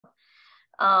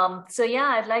So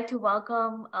yeah, I'd like to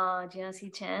welcome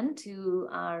Jiasi Chen to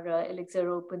our ILLIXR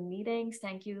Open meetings.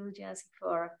 Thank you, Jiasi,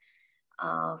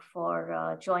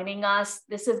 for joining us.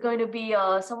 This is going to be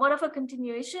somewhat of a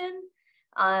continuation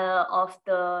of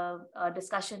the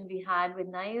discussion we had with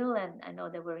Nail, and I know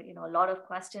there were a lot of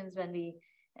questions and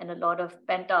a lot of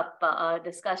pent-up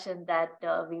discussion that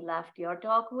we left your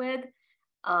talk with.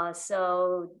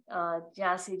 So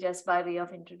Jiasi, just by way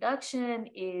of introduction,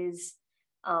 is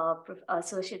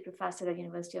associate professor at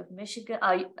University of Michigan,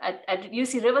 at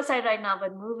UC Riverside right now,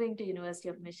 but moving to University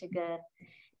of Michigan.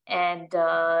 And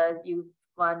you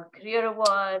won Career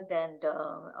Award and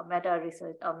a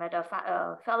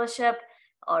Meta Fellowship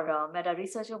or a Meta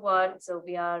Research Award. So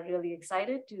we are really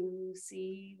excited to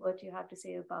see what you have to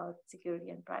say about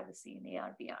security and privacy in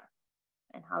AR/VR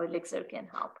and how ILLIXR can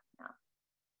help.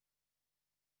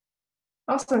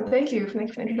 Awesome, thank you for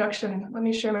the introduction. Let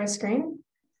me share my screen.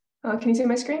 Can you see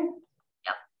my screen?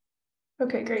 Yeah.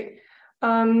 Okay, great.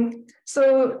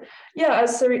 So yeah,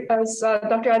 as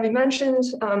Dr. Ivy mentioned,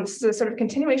 this is a sort of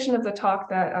continuation of the talk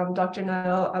that Dr.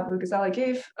 Nail Abu-Ghazali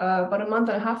gave about a month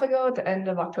and a half ago at the end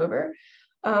of October.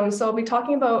 So I'll be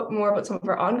talking more about some of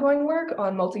our ongoing work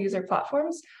on multi-user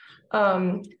platforms.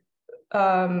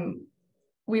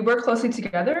 We work closely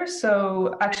together.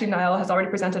 So actually, Nail has already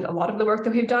presented a lot of the work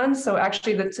that we've done. So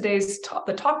actually,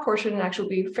 the talk portion actually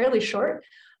will be fairly short.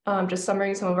 Just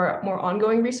summarizing some of our more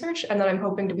ongoing research, and then I'm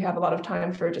hoping to have a lot of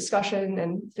time for discussion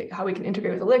and how we can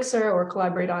integrate with ILLIXR or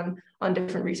collaborate on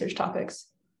different research topics.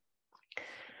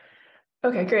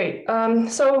 Okay, great.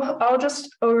 So I'll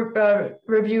just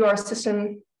review our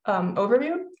system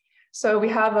overview. So we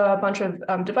have a bunch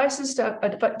of devices,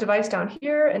 a device down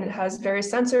here, and it has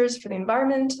various sensors for the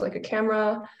environment, like a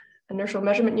camera, inertial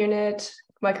measurement unit,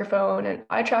 microphone, and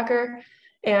eye tracker.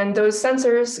 And those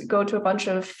sensors go to a bunch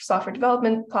of software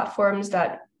development platforms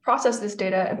that process this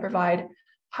data and provide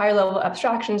higher level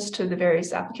abstractions to the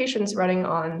various applications running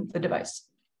on the device.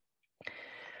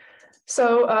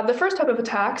 So the first type of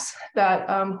attacks that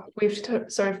we've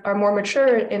sort of are more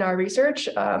mature in our research,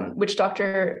 which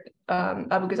Dr.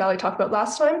 Abu-Ghazali talked about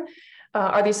last time,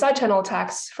 are these side channel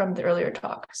attacks from the earlier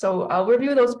talk. So I'll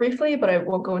review those briefly, but I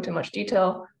won't go into much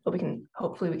detail, but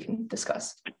hopefully we can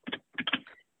discuss.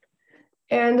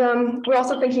 And we're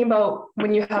also thinking about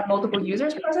when you have multiple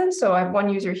users present. So I have one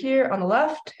user here on the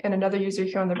left and another user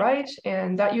here on the right.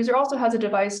 And that user also has a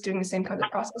device doing the same kind of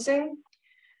processing.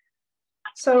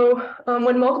 So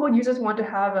when multiple users want to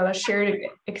have a shared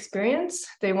experience,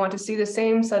 they want to see the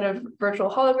same set of virtual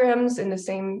holograms in the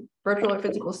same virtual or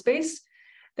physical space,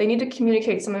 they need to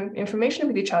communicate some information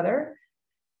with each other.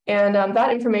 And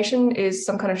that information is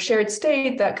some kind of shared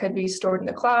state that could be stored in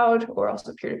the cloud or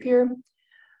also peer-to-peer.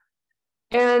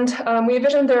 And we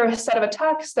envision there are a set of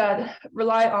attacks that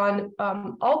rely on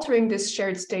altering this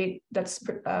shared state that's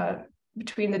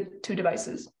between the two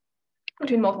devices,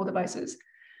 between multiple devices.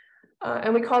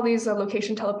 And we call these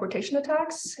location teleportation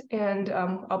attacks. And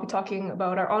I'll be talking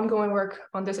about our ongoing work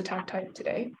on this attack type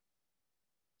today.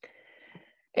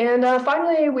 And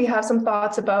finally, we have some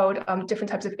thoughts about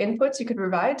different types of inputs you could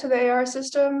provide to the AR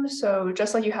system. So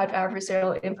just like you had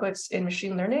adversarial inputs in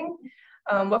machine learning,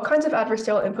 what kinds of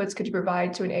adversarial inputs could you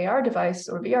provide to an AR device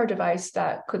or VR device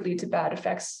that could lead to bad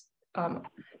effects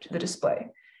to the display?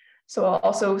 So I'll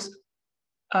also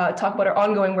talk about our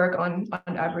ongoing work on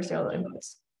adversarial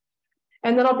inputs.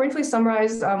 And then I'll briefly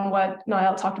summarize what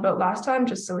Nail talked about last time,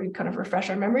 just so we kind of refresh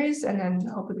our memories, and then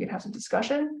hopefully we can have some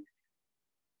discussion.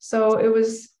 So it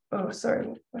was, oh, sorry,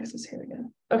 why is this here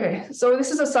again? Okay, so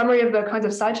this is a summary of the kinds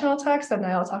of side channel attacks that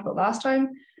Nail talked about last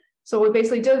time. So what we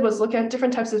basically did was look at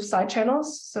different types of side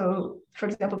channels. So for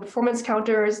example, performance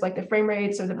counters like the frame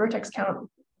rates or the vertex count,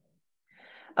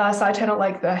 side channel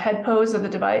like the head pose of the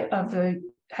device of the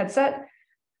headset,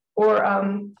 or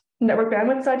network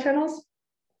bandwidth side channels.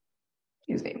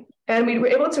 Excuse me. And we were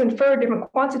able to infer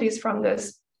different quantities from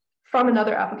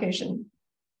another application.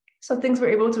 So things we're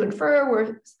able to infer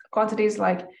were quantities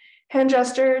like hand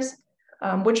gestures,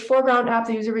 which foreground app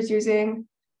the user was using,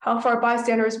 how far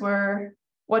bystanders were,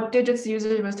 what digits the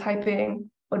user was typing,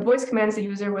 what voice commands the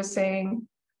user was saying,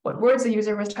 what words the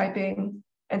user was typing,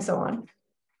 and so on.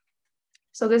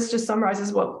 So this just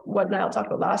summarizes what Nail talked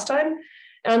about last time.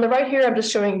 And on the right here, I'm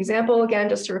just showing an example again,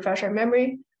 just to refresh our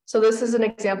memory. So this is an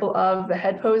example of the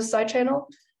head pose side channel.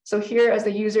 So here, as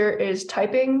the user is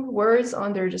typing words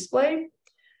on their display,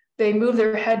 they move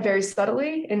their head very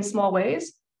subtly in small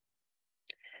ways.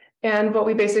 And what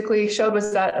we basically showed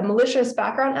was that a malicious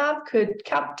background app could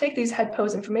take these head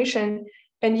pose information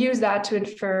and use that to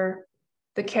infer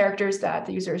the characters that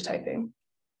the user is typing.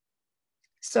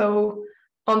 So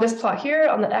on this plot here,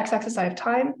 on the x-axis I have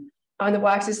time, On the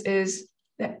y-axis is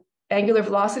the angular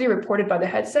velocity reported by the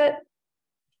headset.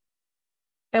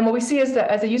 And what we see is that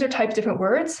as the user types different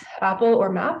words, Apple or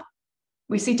map,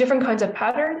 we see different kinds of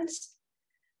patterns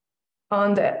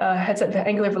on the headset, the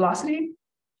angular velocity.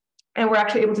 And we're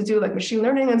actually able to do like machine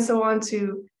learning and so on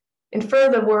to infer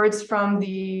the words from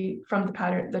the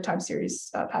pattern, the time series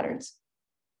patterns.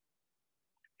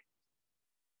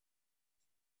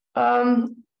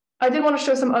 I did want to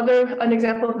show an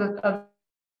example of the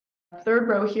third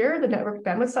row here, the network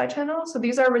bandwidth side channel. So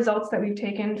these are results that we've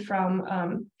taken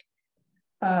from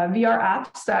VR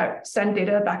apps that send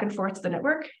data back and forth to the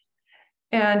network.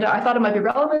 And I thought it might be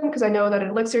relevant because I know that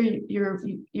at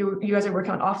ILLIXR, you guys are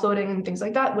working on offloading and things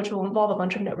like that, which will involve a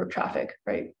bunch of network traffic,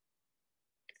 right?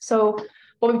 So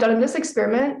what we've done in this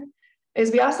experiment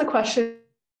is we asked the question,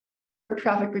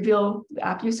 traffic reveal the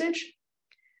app usage.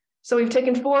 So we've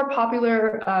taken 4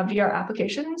 popular VR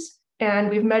applications and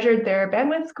we've measured their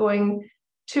bandwidth going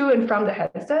to and from the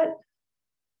headset.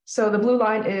 So the blue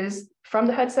line is from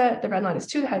the headset, the red line is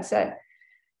to the headset.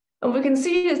 And what we can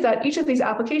see is that each of these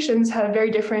applications have very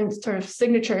different sort of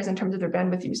signatures in terms of their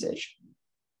bandwidth usage.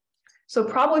 So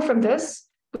probably from this,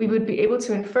 we would be able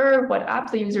to infer what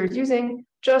app the user is using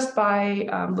just by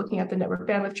looking at the network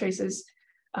bandwidth traces,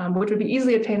 which would be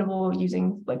easily obtainable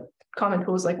using like common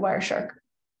tools like Wireshark.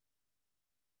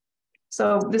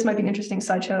 So this might be an interesting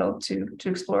side channel to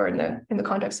explore in the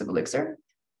context of ILLIXR.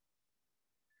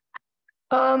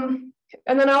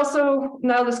 And then also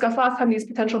now discuss last time these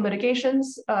potential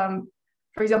mitigations.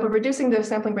 For example, reducing the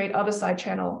sampling rate of a side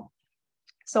channel.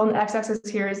 So on the x-axis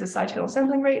here is the side channel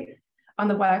sampling rate. On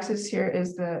the y-axis here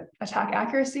is the attack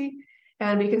accuracy.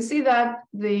 And we can see that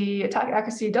the attack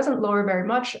accuracy doesn't lower very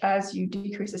much as you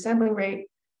decrease the sampling rate.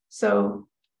 So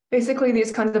basically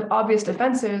these kinds of obvious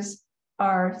defenses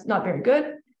are not very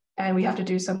good. And we have to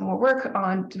do some more work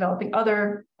on developing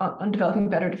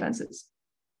better defenses.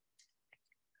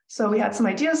 So we had some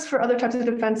ideas for other types of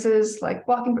defenses like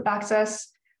blocking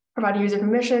access, providing user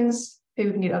permissions.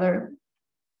 Maybe we need other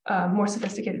more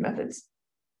sophisticated methods.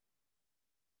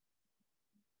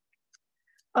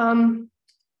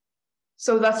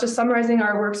 So that's just summarizing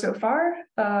our work so far.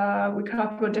 We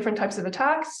talked about different types of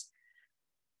attacks.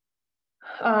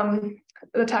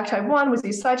 The attack type 1 was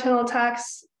these side channel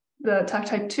attacks. The attack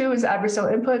type 2 is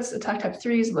adversarial inputs. Attack type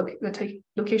 3 is the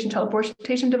location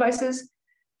teleportation devices.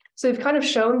 So we've kind of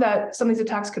shown that some of these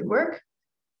attacks could work,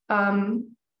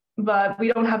 but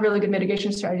we don't have really good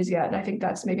mitigation strategies yet. And I think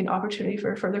that's maybe an opportunity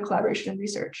for further collaboration and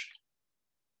research.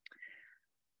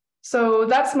 So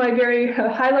that's my very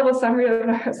high-level summary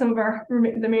of some of the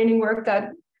remaining work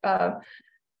that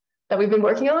we've been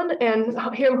working on. And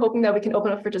here I'm hoping that we can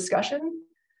open up for discussion.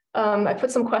 I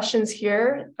put some questions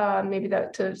here, maybe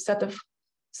to set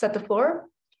the floor.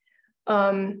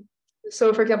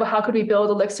 So for example, how could we build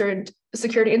ILLIXR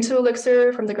security into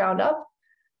ILLIXR from the ground up?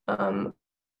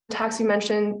 Attacks you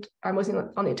mentioned are mostly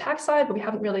on the attack side, but we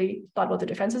haven't really thought about the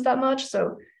defenses that much.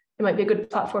 So it might be a good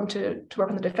platform to work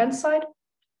on the defense side.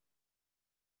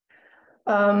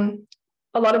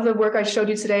 A lot of the work I showed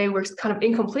you today was kind of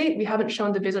incomplete. We haven't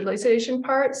shown the visualization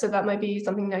part, so that might be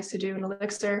something nice to do in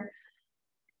ILLIXR.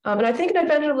 And I think an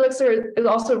advantage of ILLIXR is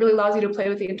also really allows you to play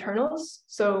with the internals.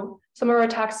 So some of our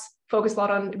attacks focus a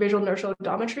lot on visual inertial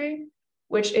odometry,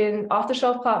 which in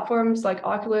off-the-shelf platforms like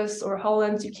Oculus or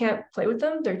HoloLens, you can't play with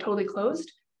them. They're totally closed.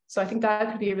 So I think that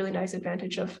could be a really nice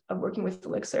advantage of working with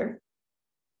ILLIXR.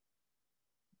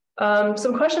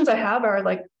 Some questions I have are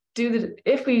like,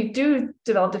 if we do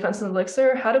develop defense in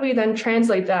ILLIXR, how do we then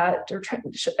translate that or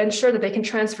ensure that they can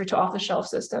transfer to off-the-shelf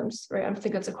systems, right? I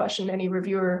think that's a question any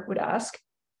reviewer would ask.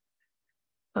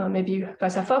 Maybe you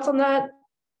guys have thoughts on that.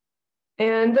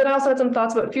 And then I also had some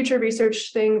thoughts about future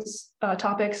research things,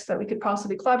 topics that we could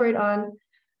possibly collaborate on,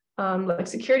 like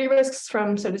security risks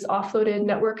from this offloaded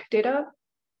network data.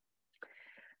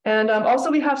 And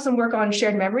also we have some work on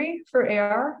shared memory for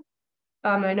AR.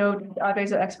 I know Ave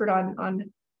is an expert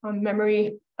on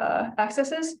memory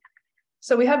accesses.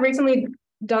 So we have recently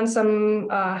done some,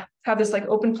 have this like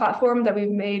open platform that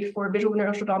we've made for visual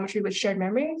inertial odometry with shared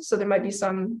memory. So there might be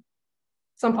some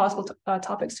possible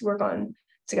topics to work on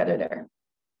together there.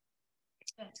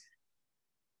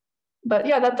 But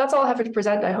yeah, that's all I have to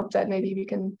present. I hope that maybe we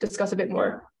can discuss a bit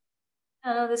more.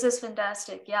 No, this is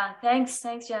fantastic. Yeah, thanks,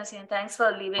 Jiasi, and thanks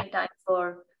for leaving time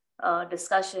for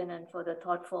discussion and for the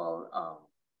thoughtful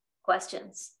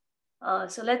questions.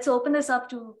 So let's open this up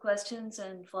to questions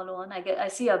and follow on. I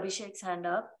see Abhishek's hand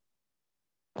up.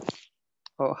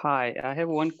 Oh, hi. I have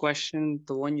one question.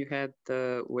 The one you had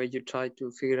where you tried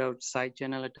to figure out side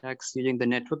channel attacks using the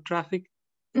network traffic.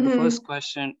 Mm-hmm. The first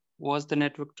question, was the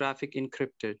network traffic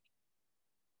encrypted?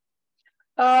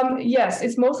 Yes,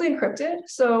 it's mostly encrypted.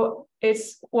 So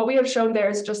it's what we have shown there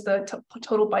is just the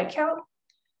total byte count.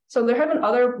 So there have been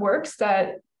other works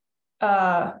that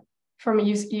from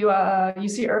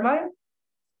UC Irvine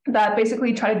that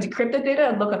basically try to decrypt the data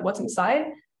and look at what's inside,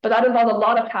 but that involves a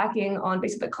lot of hacking on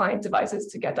basically the client devices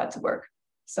to get that to work.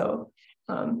 So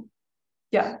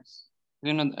yeah.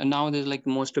 You know, now there's like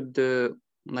most of the,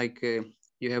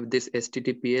 you have this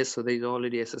HTTPS, so there's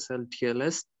already SSL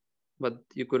TLS, but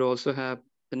you could also have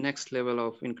the next level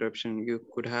of encryption. You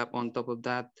could have on top of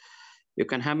that, you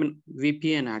can have a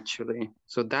VPN actually.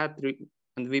 So that,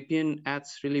 and VPN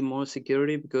adds really more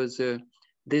security because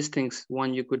these things,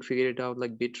 one, you could figure it out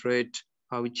like bitrate,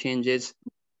 how it changes.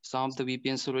 Some of the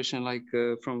VPN solution like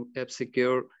from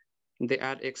F-Secure, they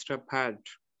add extra pad.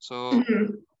 So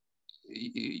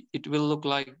it will look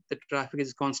like the traffic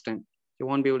is constant. You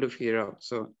won't be able to figure out.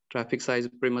 So traffic size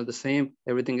is pretty much the same.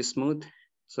 Everything is smooth.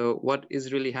 So what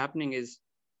is really happening is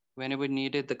whenever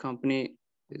needed, the company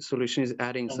solution is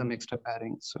adding some extra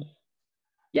padding. So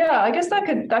yeah, I guess that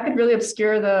could really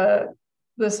obscure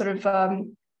the sort of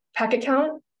packet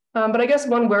count. But I guess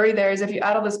one worry there is if you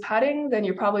add all this padding, then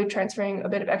you're probably transferring a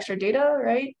bit of extra data,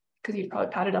 right? Because you've probably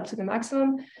padded up to the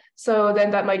maximum. So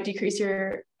then that might decrease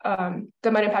your,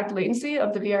 that might impact the latency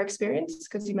of the VR experience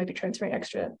because you might be transferring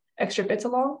extra bits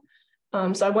along.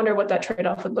 So I wonder what that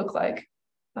trade-off would look like.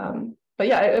 But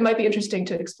yeah, it might be interesting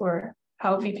to explore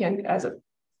how VPN as a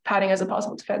padding as a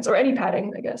possible defense, or any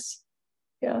padding, I guess.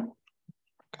 Yeah.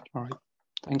 All right,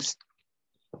 thanks.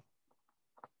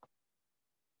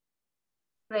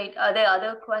 Great. Are there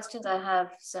other questions? I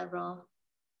have several,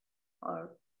 or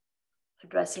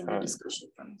addressing the discussion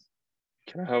from.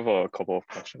 Can I have a couple of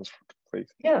questions, please?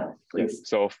 Yeah, please. Yeah.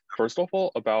 So first of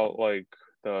all, about like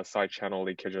the side channel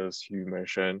leakages you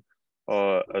mentioned,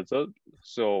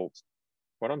 so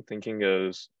what I'm thinking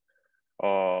is,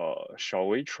 shall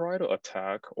we try to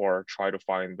attack or try to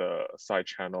find the side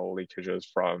channel leakages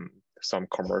from some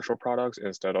commercial products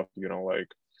instead of, like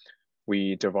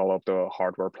we develop the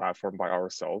hardware platform by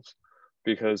ourselves?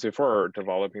 Because if we're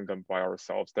developing them by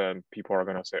ourselves, then people are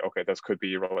going to say, okay, this could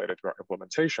be related to our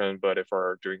implementation. But if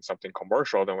we're doing something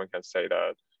commercial, then we can say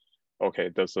that, okay,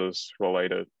 this is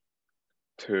related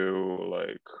to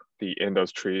like the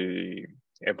industry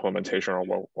implementation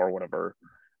or whatever,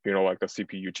 like the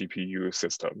CPU, GPU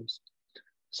systems.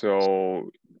 So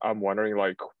I'm wondering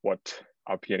like what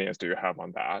opinions do you have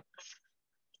on that?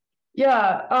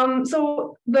 Yeah,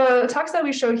 so the attacks that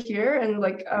we showed here, and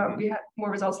like we had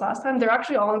more results last time, they're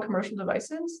actually all on commercial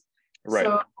devices. Right.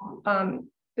 So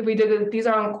we did these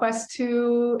are on Quest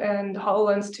 2 and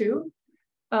HoloLens 2.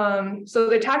 So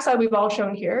the attack side we've all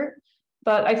shown here,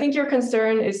 but I think your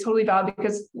concern is totally valid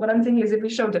because what I'm thinking is if we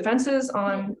show defenses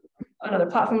on another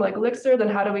platform like ILLIXR, then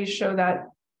how do we show that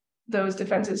those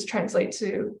defenses translate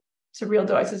to real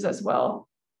devices as well?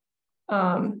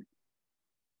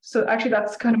 So actually,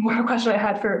 that's kind of more a question I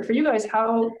had for you guys.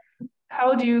 How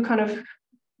do you kind of,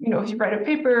 if you write a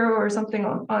paper or something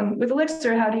on with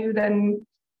ILLIXR, how do you then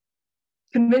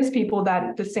convince people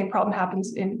that the same problem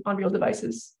happens on real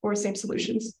devices, or same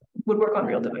solutions would work on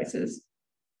real devices?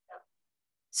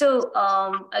 So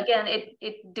again,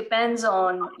 it depends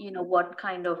on what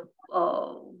kind of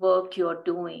work you're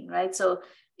doing, right? So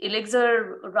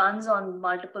ILLIXR runs on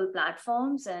multiple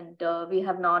platforms, and we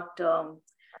have not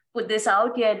put this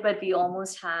out yet, but we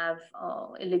almost have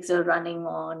ILLIXR running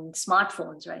on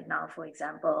smartphones right now, for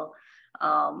example.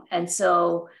 And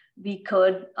so we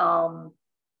could,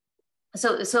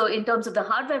 so in terms of the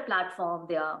hardware platform,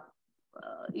 they are,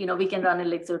 we can run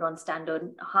ILLIXR on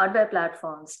standard hardware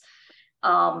platforms.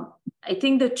 I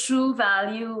think the true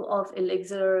value of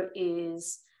ILLIXR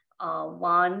is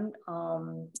one,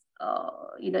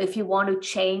 if you want to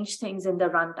change things in the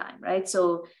runtime, right?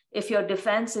 So if your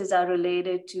defenses are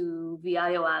related to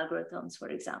VIO algorithms, for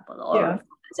example, or if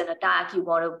it's an attack, you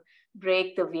want to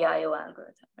break the VIO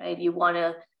algorithm, right? You want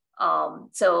to,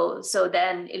 so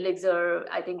then ILLIXR,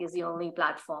 I think, is the only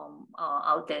platform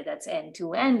out there that's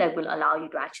end-to-end that will allow you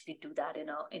to actually do that in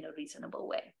a reasonable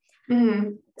way.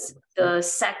 Mm-hmm. The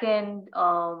second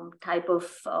type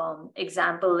of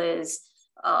example is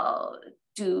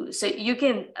so you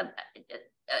can,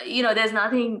 there's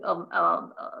nothing,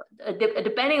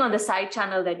 depending on the side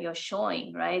channel that you're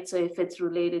showing, right? So if it's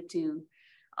related to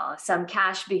some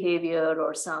cache behavior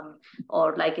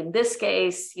or like in this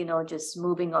case, just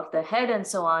moving of the head and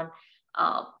so on,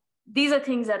 these are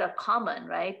things that are common,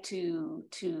 right? To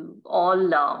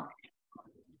all,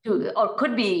 or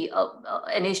could be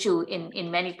an issue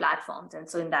in many platforms. And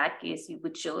so in that case, you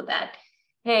would show that,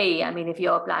 hey, I mean, if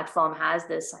your platform has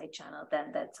this side channel,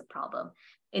 then that's a problem.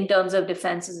 in terms of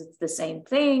defenses, it's the same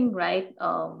thing, right?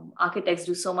 Architects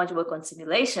do so much work on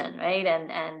simulation, right?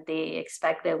 And they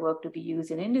expect their work to be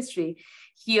used in industry.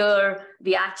 Here,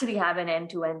 we actually have an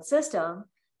end-to-end system,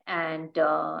 and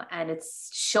it's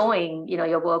showing,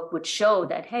 your work would show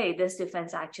that, hey, this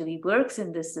defense actually works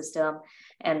in this system.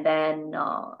 And then,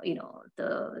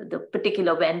 the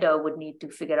particular vendor would need to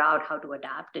figure out how to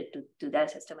adapt it to their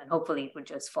system, and hopefully it would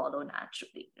just follow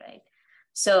naturally, right?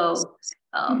 So,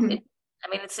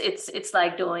 it's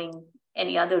like doing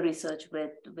any other research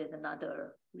with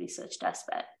another research test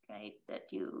bed, right? That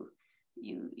you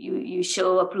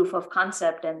show a proof of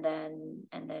concept and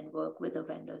then work with the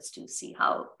vendors to see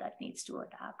how that needs to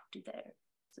adapt to their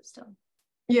system.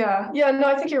 Yeah, no,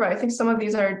 I think you're right. I think some of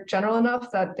these are general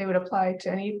enough that they would apply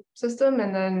to any system,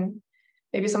 and then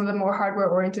maybe some of the more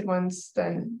hardware-oriented ones,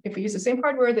 then if we use the same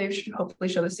hardware, they should hopefully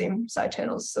show the same side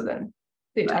channels, so then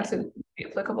the attacks would be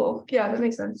applicable. Yeah, that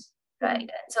makes sense. Right.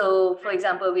 So, for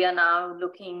example, we are now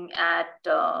looking at,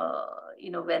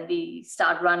 when we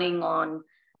start running on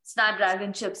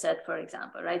Snapdragon chipset, for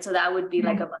example, right? So that would be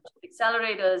like a bunch of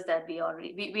accelerators that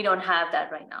we don't have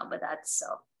that right now, but that's,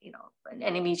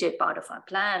 an immediate part of our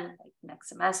plan, like next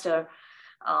semester.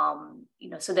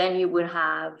 So then you would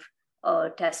have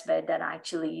a test bed that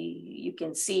actually you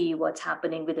can see what's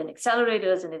happening within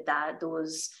accelerators, and if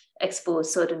those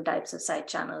expose certain types of side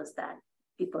channels that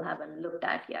people haven't looked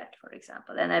at yet, for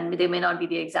example. And then they may not be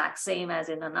the exact same as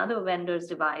in another vendor's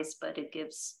device, but it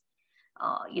gives,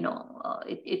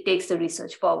 it takes the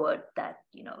research forward that,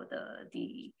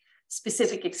 the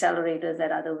specific accelerators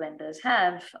that other vendors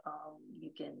have, you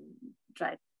can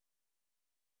try.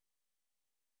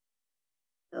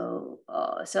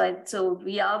 So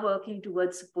we are working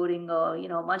towards supporting a,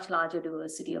 much larger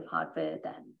diversity of hardware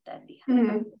than we have.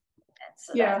 And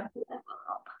so that will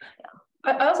help. Yeah.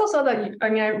 I also saw that,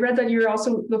 I read that you're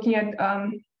also looking at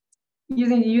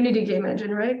using the Unity game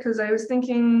engine, right? Because I was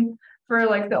thinking for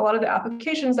like a lot of the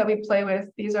applications that we play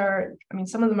with, these are,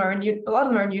 some of them are a lot of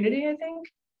them are in Unity, I think.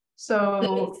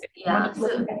 So yeah,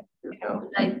 so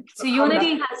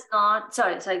Unity has not,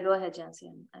 sorry, go ahead,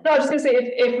 Jiasi. No, I was just gonna say,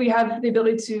 if we have the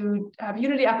ability to have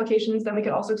Unity applications, then we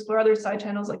could also explore other side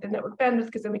channels like the network bandwidth,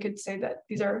 because then we could say that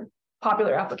these are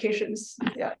popular applications.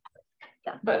 Yeah.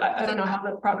 But I don't know how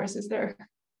the progress is there.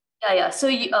 Yeah. So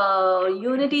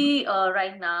Unity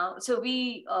right now, so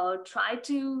we try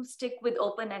to stick with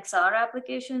OpenXR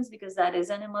applications because that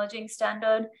is an emerging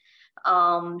standard.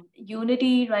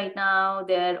 Unity right now,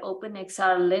 their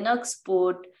OpenXR Linux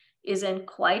port isn't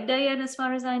quite there yet as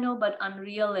far as I know, but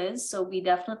Unreal is. So we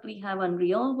definitely have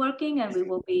Unreal working, and we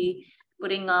will be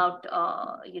putting out,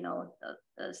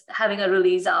 having a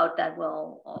release out that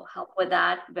will help with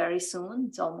that very soon.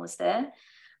 It's almost there.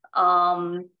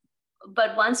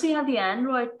 But once we have the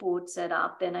Android port set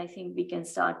up, then I think we can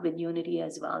start with Unity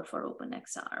as well for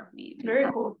OpenXR. We very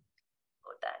cool.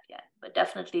 That yet, but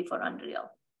definitely for Unreal.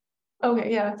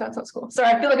 Okay, yeah, that sounds cool. Sorry,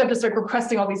 I feel like I'm just like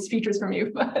requesting all these features from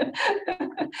you. But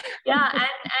yeah,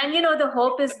 and the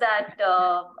hope is that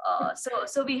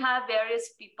so we have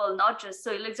various people, not just,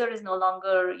 so ILLIXR is no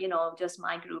longer just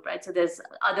my group, right? So there's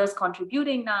others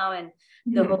contributing now, and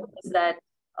the hope is that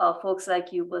folks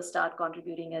like you will start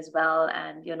contributing as well,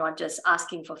 and you're not just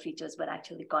asking for features, but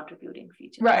actually contributing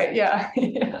features. Right. Yeah.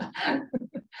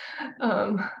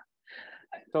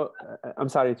 So I'm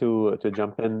sorry to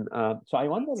jump in. So I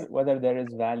wonder whether there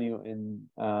is value in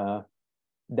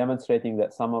demonstrating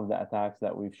that some of the attacks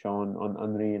that we've shown on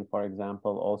Unreal, for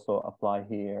example, also apply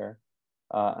here,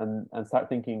 and start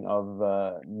thinking of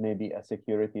maybe a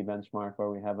security benchmark where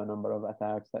we have a number of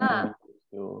attacks that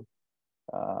we to.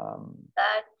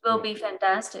 That will be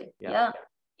fantastic. Yeah.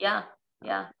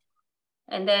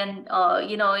 And then,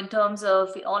 in terms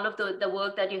of all of the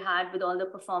work that you had with all the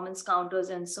performance counters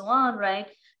and so on, right?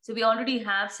 So we already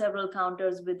have several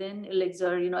counters within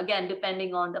ILLIXR, again,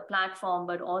 depending on the platform,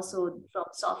 but also from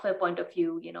software point of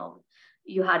view,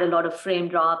 you had a lot of frame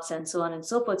drops and so on and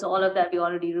so forth. So all of that we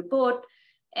already report.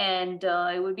 And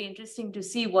it would be interesting to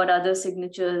see what other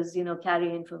signatures, carry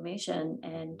information,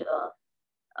 and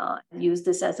use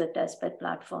this as a testbed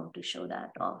platform to show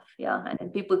that off. Yeah, and then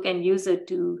people can use it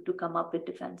to come up with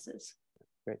defenses.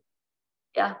 Great.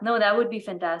 Yeah, no, that would be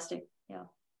fantastic. Yeah.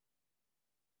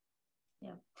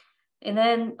 And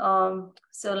then,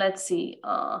 so let's see.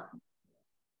 You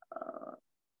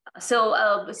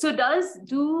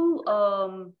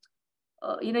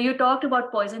talked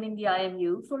about poisoning the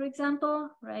IMU, for example,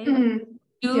 right?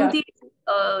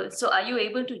 So are you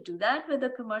able to do that with the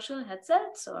commercial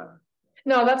headsets, or?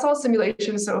 No, that's all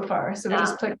simulation so far. So we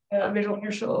just click the visual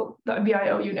inertial, the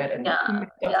VIO unit, and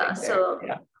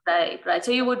Right.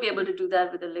 So you would be able to do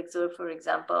that with ILLIXR, for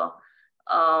example.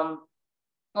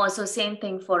 Also, same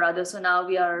thing for others. So now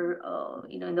we are,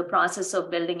 in the process of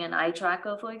building an eye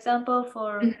tracker, for example,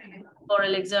 for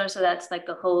ILLIXR. So that's like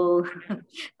a whole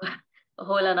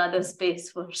another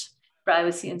space for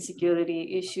privacy and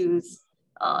security issues.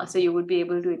 So you would be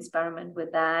able to experiment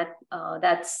with that.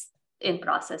 That's in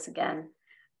process again.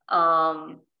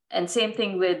 And same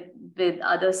thing with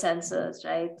other sensors,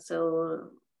 right?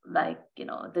 So like,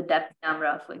 the depth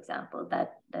camera, for example,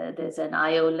 that there's an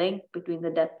IO link between the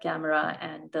depth camera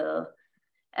and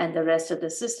the rest of the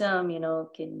system,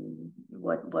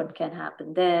 what can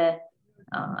happen there?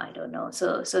 I don't know.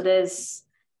 So there's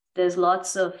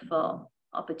lots of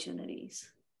opportunities.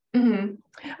 Mm-hmm.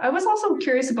 I was also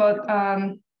curious about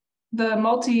the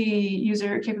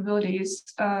multi-user capabilities.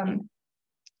 I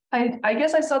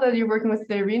guess I saw that you're working with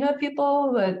the ARENA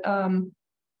people, but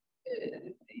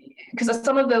because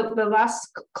some of the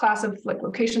last class of like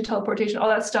location teleportation, all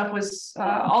that stuff was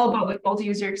all about like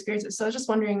multi-user experiences. So I was just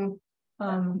wondering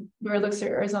where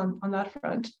ILLIXR is on that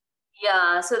front.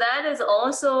 Yeah, so that is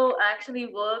also actually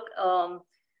work.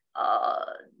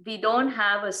 We don't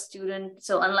have a student.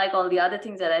 So unlike all the other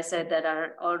things that I said that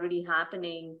are already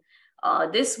happening,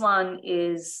 this one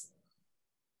is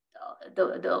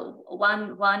the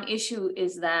one issue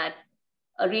is that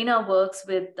ARENA works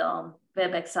with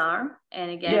WebXR,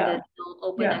 and again, there's no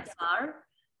OpenXR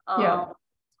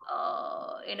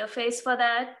interface for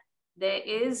that. There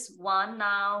is one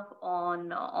now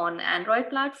on Android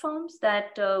platforms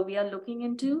that we are looking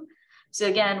into. So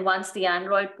again, once the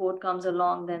Android port comes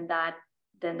along, then that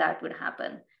would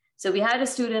happen. So we had a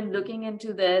student looking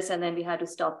into this, and then we had to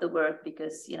stop the work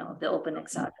because the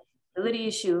OpenXR accessibility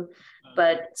issue.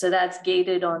 But so that's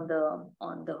gated on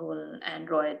the whole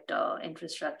Android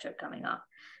infrastructure coming up.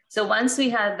 So once we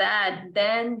have that,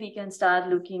 then we can start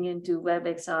looking into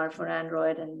WebXR for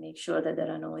Android and make sure that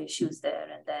there are no issues there,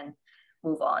 and then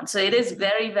move on. So it is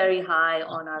very, very high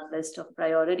on our list of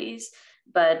priorities,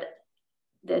 but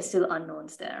there's still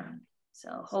unknowns there.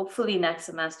 So hopefully next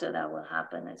semester that will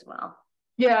happen as well.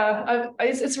 Yeah,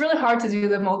 it's really hard to do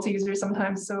the multi-user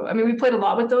sometimes. So, I mean, we played a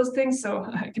lot with those things, so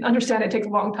I can understand it takes a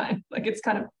long time. Like, it's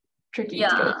kind of tricky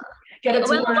to get it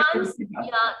to work.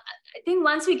 I think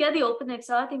once we get the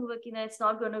OpenXR thing working, it's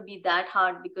not going to be that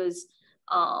hard because,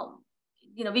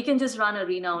 we can just run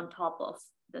ARENA on top of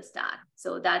the stack.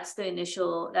 So that's the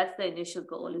initial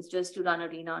goal, is just to run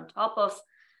ARENA on top of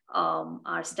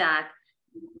our stack.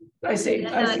 I see.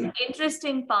 The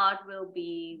interesting part will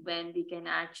be when we can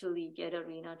actually get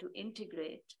ARENA to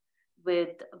integrate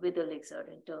with ILLIXR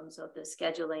in terms of the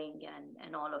scheduling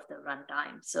and all of the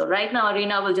runtime. So right now,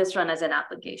 ARENA will just run as an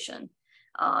application,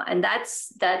 and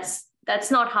that's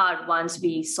not hard once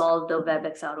we solve the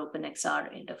WebXR OpenXR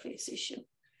interface issue.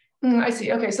 I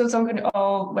see. Okay, so it's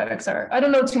all WebXR. I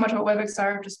don't know too much about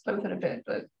WebXR, just play with it a bit,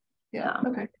 but yeah.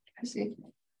 Okay, I see.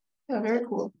 Yeah, very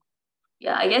cool.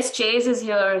 Yeah, I guess Chase is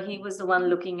here. He was the one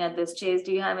looking at this. Chase,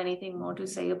 do you have anything more to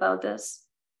say about this?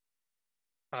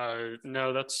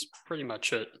 No, that's pretty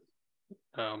much it.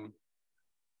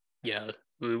 Yeah,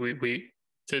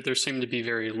 there seem to be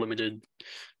very limited.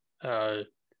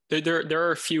 There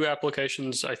are a few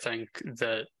applications, I think,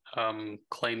 that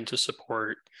claim to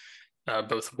support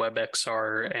both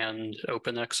WebXR and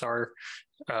OpenXR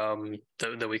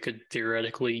that we could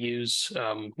theoretically use.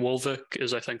 Wolvik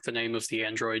is, I think, the name of the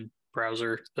Android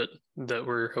browser that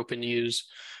we're hoping to use.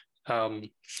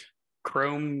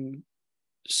 Chrome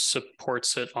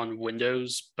supports it on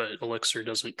Windows, but ILLIXR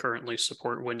doesn't currently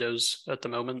support Windows at the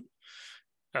moment.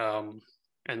 And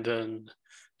then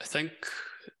I think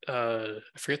I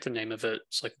forget the name of it.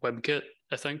 It's like WebKit,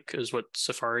 I think, is what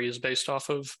Safari is based off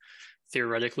of.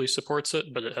 Theoretically supports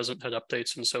it, but it hasn't had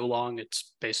updates in so long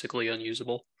it's basically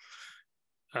unusable.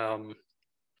 So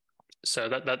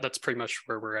that's pretty much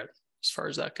where we're at as far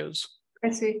as that goes. I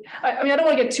see. I mean, I don't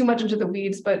want to get too much into the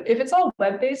weeds, but if it's all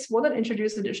web-based, will that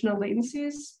introduce additional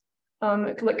latencies,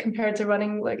 like compared to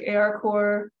running like AR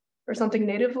Core or something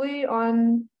natively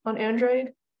on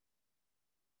Android?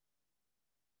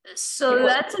 So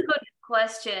that's a good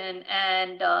question,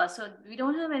 and so we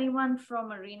don't have anyone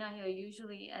from ARENA here.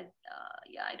 Usually,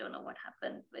 I don't know what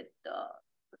happened with the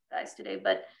guys today,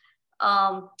 but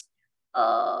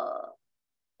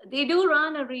they do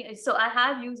run ARENA. So I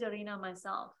have used ARENA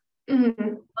myself. It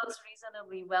works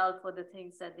reasonably well for the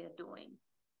things that they're doing.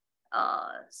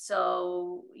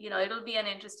 So it'll be an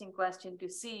interesting question to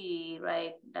see,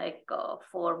 right? Like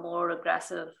for more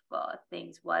aggressive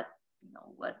things, what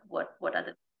are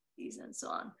the things and so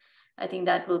on. I think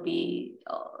that will be,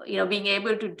 being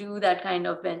able to do that kind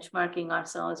of benchmarking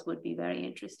ourselves would be very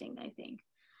interesting, I think.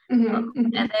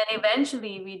 And then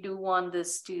eventually we do want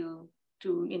this to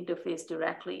interface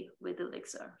directly with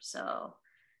ILLIXR. So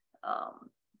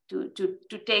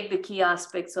to take the key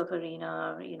aspects of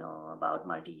Arena, about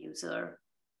multi-user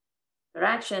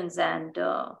interactions and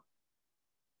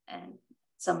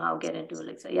somehow get into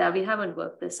ILLIXR. Yeah, we haven't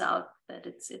worked this out, but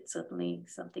it's certainly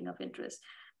something of interest.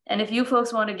 And if you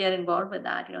folks want to get involved with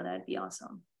that, that'd be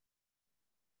awesome.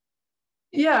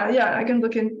 Yeah, I can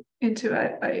look into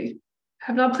it. I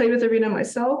have not played with Arena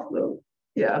myself, though.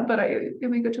 Yeah, but it'd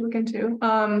be good to look into.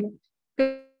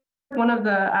 One of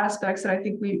the aspects that I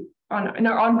think in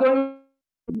our ongoing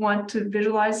want to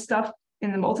visualize stuff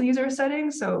in the multi-user setting.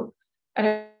 So,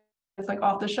 and it's like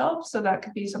off the shelf. So that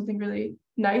could be something really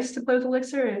nice to play with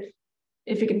ILLIXR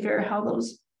if you can figure out how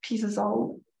those pieces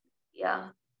all. Yeah.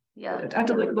 I have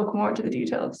to look more into the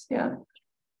details. Yeah.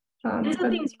 These are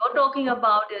things you're talking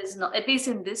about is not, at least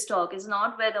in this talk, is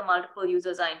not where the multiple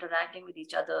users are interacting with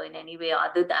each other in any way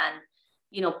other than,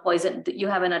 poison. You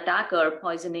have an attacker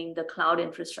poisoning the cloud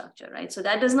infrastructure, right? So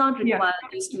that does not require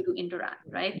these two to interact,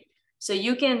 right? So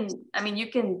you can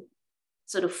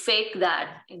sort of fake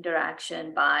that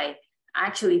interaction by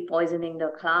actually poisoning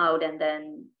the cloud, and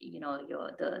then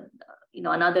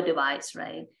another device,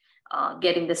 right?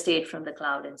 Getting the state from the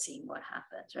cloud and seeing what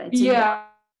happens, right?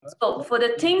 So so for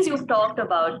the things you've talked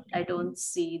about, I don't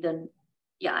see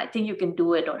I think you can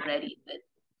do it already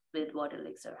with what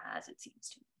ILLIXR has, it seems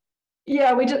to me.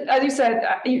 Yeah, we just, as you said,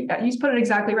 you put it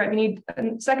exactly right. We need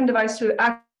a second device to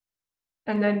act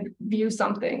and then view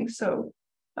something. So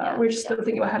we're just still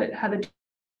thinking about how to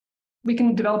we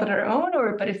can develop it on our own,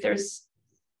 but if there's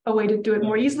a way to do it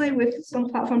more easily with some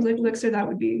platforms like ILLIXR, that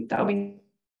would be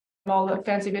all the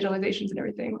fancy visualizations and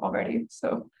everything already.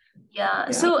 So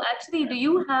so actually,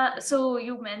 so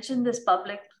you mentioned this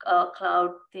public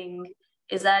cloud thing.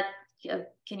 Is that,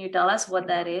 can you tell us what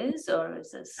that is, or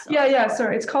is this?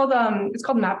 Sorry, it's called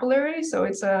Mapillary. So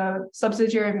it's a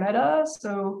subsidiary of Meta.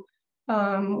 So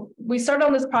we started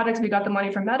on this project, we got the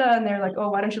money from Meta, and they're like, oh,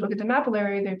 why don't you look into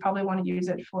Mapillary? They probably want to use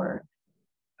it for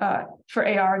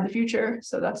AR in the future.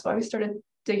 So that's why we started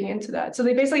digging into that. So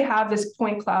they basically have this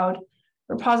point cloud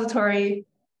repository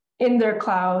in their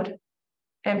cloud,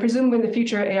 and presumably in the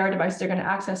future AR devices are going to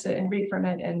access it and read from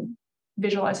it and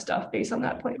visualize stuff based on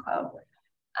that point cloud.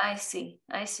 I see.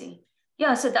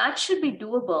 Yeah, so that should be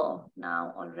doable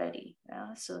now already.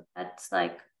 Yeah, so that's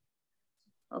like,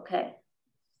 okay.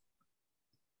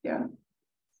 Yeah.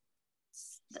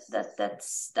 That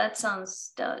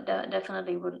sounds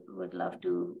definitely would love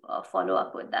to follow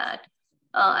up with that.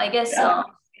 I guess there are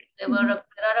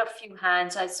a few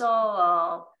hands. I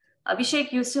saw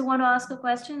Abhishek, you still want to ask a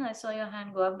question? I saw your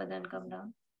hand go up but then come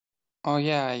down. Oh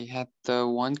yeah, I had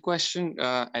one question.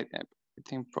 I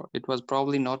think it was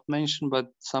probably not mentioned,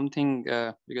 but something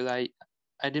because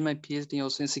I did my PhD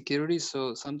also in security,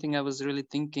 so something I was really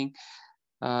thinking.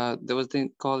 There was a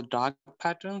thing called dark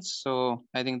patterns. So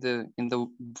I think in the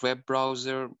web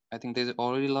browser, I think there's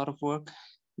already a lot of work,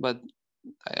 but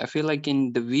I feel like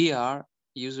in the VR,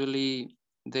 usually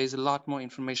there's a lot more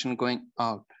information going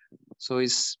out. So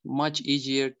it's much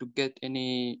easier to get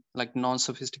any like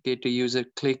non-sophisticated user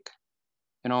click,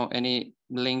 any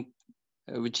link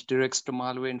which directs to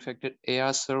malware infected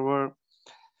AR server.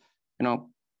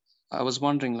 I was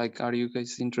wondering, like, are you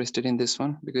guys interested in this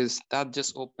one? Because that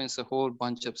just opens a whole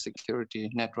bunch of security,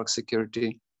 network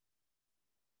security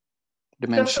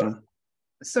dimension.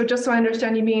 So just so I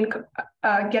understand, you mean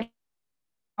get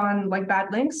on like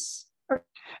bad links?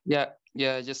 Yeah,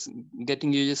 just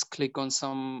getting you just click on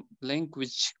some link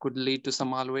which could lead to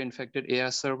some malware infected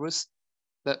AR servers.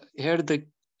 Here the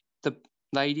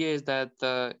idea is that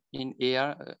in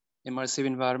AR immersive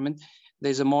environment,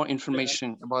 there's more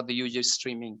information about the user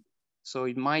streaming. So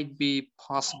it might be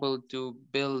possible to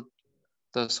build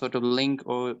the sort of link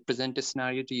or present a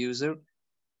scenario to user,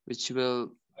 which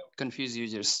will confuse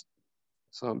users.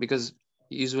 So because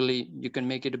usually you can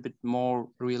make it a bit more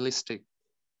realistic.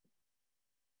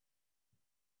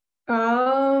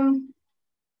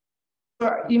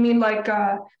 You mean like,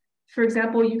 for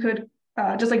example, you could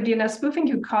just like DNS spoofing,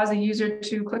 you could cause a user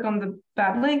to click on the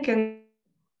bad link and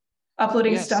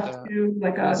uploading stuff to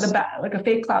like a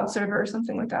fake cloud server or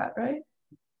something like that, right?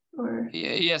 Or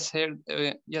yes,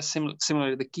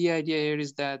 similar. The key idea here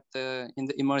is that in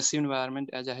the immersive environment,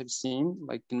 as I have seen,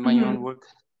 like in my own work,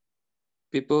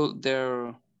 people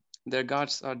their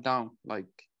guards are down. Like,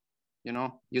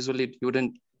 usually you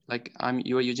wouldn't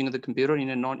you are using the computer in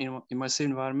a non-immersive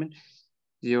environment.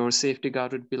 Your safety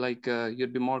guard would be like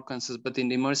you'd be more conscious, but in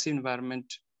the immersive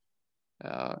environment,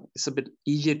 it's a bit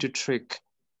easier to trick.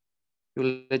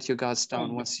 You let your guards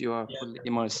down once you are fully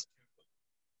immersed.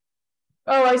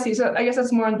 Oh, I see. So I guess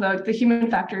that's more on the human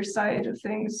factor side of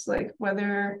things, like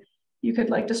whether you could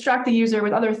like distract the user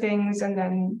with other things and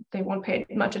then they won't pay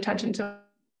much attention to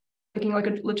looking like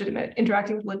a legitimate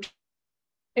interacting with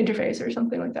interface or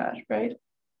something like that, right?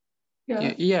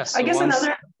 Yeah. Yeah. I So guess once,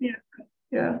 another,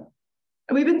 yeah.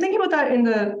 We've been thinking about that in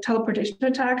the teleportation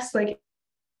attacks, like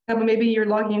maybe you're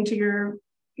logging into your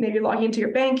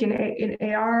bank in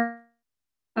AR,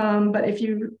 but if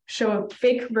you show a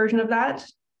fake version of that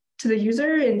to the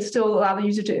user and still allow the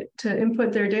user to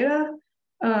input their data,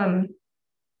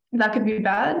 that could be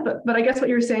bad. But I guess what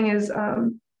you're saying is it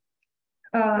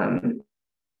can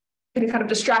kind of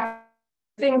distract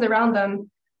things around them,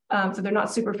 so they're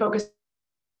not super focused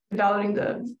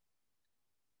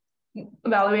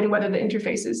evaluating whether the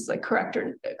interface is like correct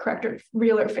or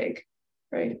real or fake,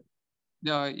 right?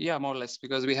 yeah, more or less,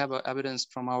 because we have evidence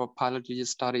from our pilot user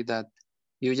study that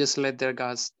you just let their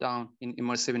guards down in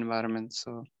immersive environments.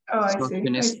 So I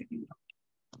see.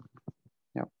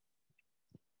 Yeah.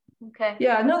 Okay.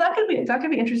 Yeah, no, that could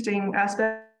be interesting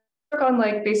aspect. Work on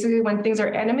like basically when things are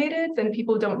animated, then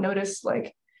people don't notice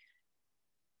like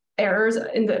errors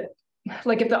in the,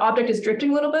 like if the object is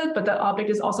drifting a little bit, but the object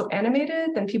is also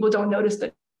animated, then people don't notice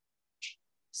that.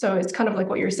 So it's kind of like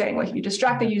what you're saying, like you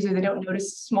distract the user, they don't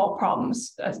notice small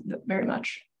problems very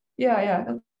much.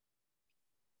 Yeah.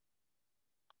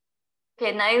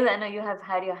 Okay, Niall, I know you have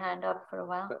had your hand up for a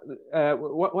while.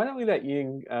 Why don't we let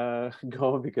Ying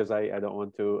go, because I don't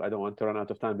want to run out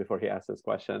of time before he asks this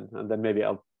question, and then maybe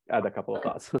I'll add a couple of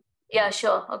thoughts. Yeah,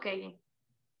 sure. Okay.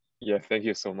 Yeah, thank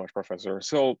you so much, Professor.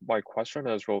 So my question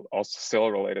is also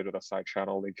still related to the side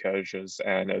channel leakages,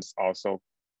 and it's also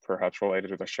perhaps related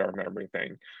to the shared memory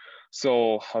thing.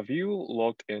 So have you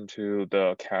looked into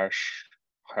the cache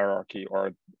hierarchy,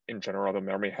 or in general, the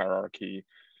memory hierarchy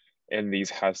in these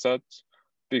headsets?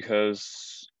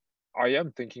 Because I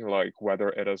am thinking like whether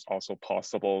it is also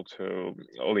possible to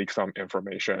leak some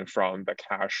information from the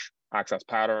cache access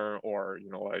pattern, or,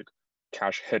 like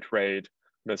cache hit rate,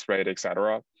 miss rate,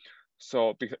 etc.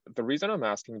 So the reason I'm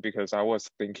asking, because I was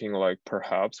thinking like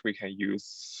perhaps we can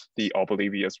use the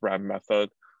oblivious RAM method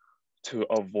to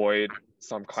avoid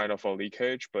some kind of a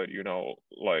leakage, but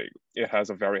like it has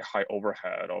a very high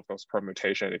overhead of those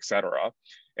permutation, etc.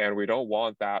 And we don't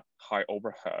want that high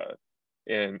overhead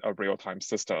in a real-time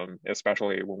system,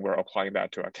 especially when we're applying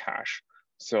that to a cache.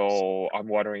 So I'm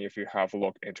wondering if you have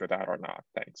looked into that or not.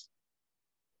 Thanks.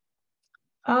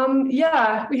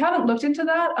 Yeah, we haven't looked into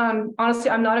that. Honestly,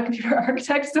 I'm not a computer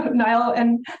architect, so Niall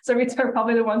and Sarita are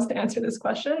probably the ones to answer this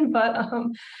question. But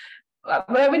I've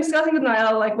been discussing with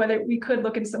Niall like whether we could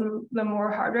look into some of the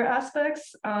more hardware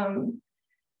aspects. So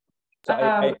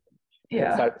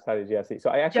yeah. Sorry, Jiasi. So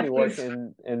I actually work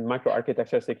in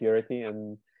microarchitecture security,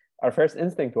 and our first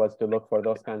instinct was to look for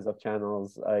those kinds of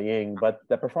channels, Ying, but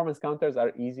the performance counters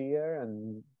are easier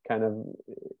and kind of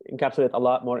encapsulate a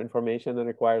lot more information and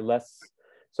require less.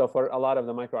 So for a lot of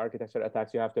the microarchitecture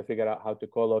attacks, you have to figure out how to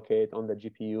co-locate on the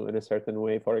GPU in a certain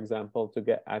way, for example, to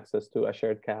get access to a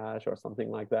shared cache or something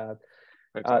like that.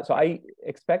 So I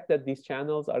expect that these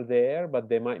channels are there, but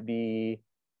they might be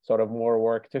sort of more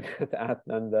work to get at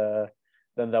than the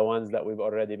ones that we've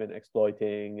already been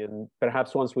exploiting. And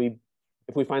perhaps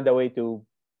if we find a way to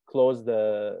close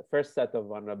the first set of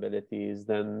vulnerabilities,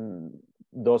 then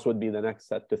those would be the next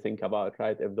set to think about,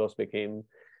 right? If those became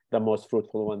the most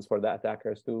fruitful ones for the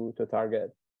attackers to target.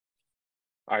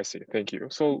 I see. Thank you.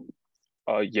 So,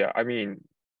 yeah, I mean,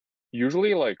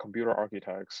 usually like computer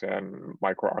architects and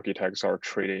micro architects are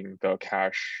treating the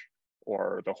cache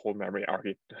or the whole memory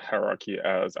hierarchy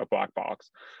as a black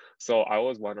box. So I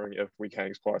was wondering if we can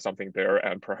explore something there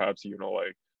and perhaps,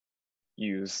 like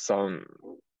use some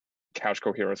cache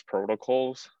coherence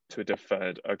protocols to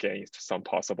defend against some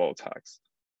possible attacks.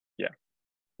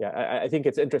 Yeah, I think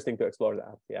it's interesting to explore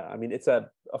that. Yeah, I mean, it's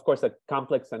of course a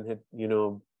complex and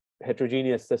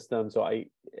heterogeneous system. So I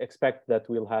expect that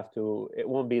it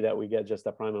won't be that we get just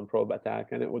a prime and probe attack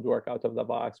and it would work out of the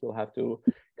box. We'll have to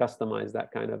customize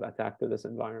that kind of attack to this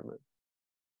environment.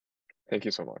 Thank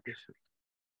you so much.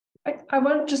 I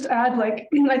want to just add, like,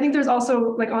 I think there's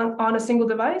also like on a single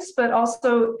device, but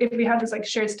also if we have this like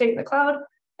shared state in the cloud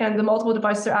and the multiple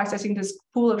devices are accessing this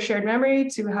pool of shared memory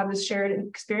to have this shared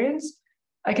experience,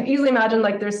 I can easily imagine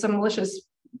like there's some malicious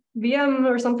VM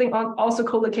or something also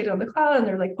co-located on the cloud, and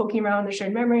they're like poking around the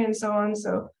shared memory and so on.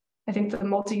 So I think the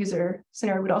multi-user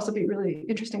scenario would also be really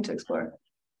interesting to explore.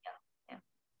 Yeah.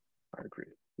 I agree.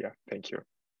 Yeah, thank you.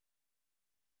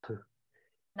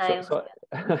 So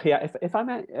yeah, if I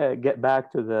might get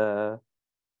back to the,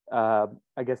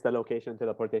 I guess the location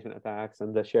teleportation attacks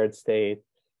and the shared state.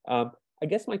 I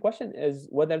guess my question is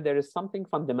whether there is something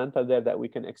fundamental there that we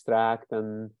can extract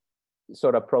and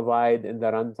sort of provide in the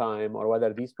runtime, or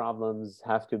whether these problems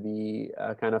have to be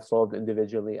kind of solved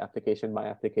individually, application by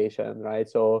application, right?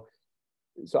 So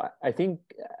I think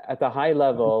at a high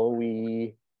level,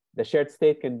 the shared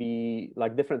state can be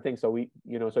like different things. So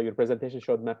so your presentation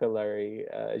showed mapillary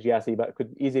Jiasi, but it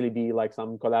could easily be like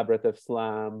some collaborative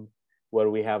SLAM where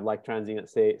we have like transient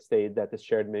state that is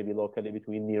shared maybe locally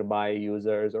between nearby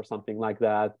users or something like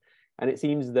that. And it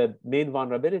seems the main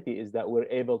vulnerability is that we're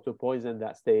able to poison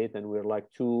that state, and we're like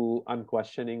too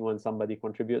unquestioning when somebody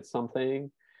contributes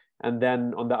something. And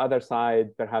then on the other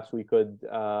side, perhaps we could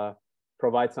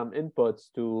provide some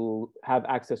inputs to have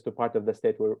access to part of the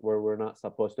state where we're not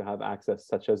supposed to have access,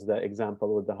 such as the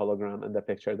example with the hologram and the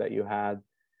picture that you had.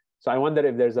 So I wonder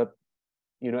if there's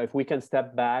if we can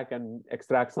step back and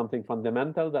extract something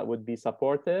fundamental that would be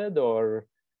supported, or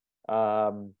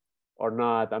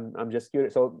not. I'm just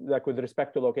curious. So like with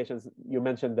respect to locations, you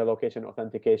mentioned the location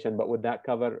authentication, but would that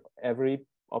cover every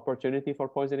opportunity for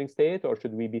poisoning state, or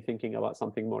should we be thinking about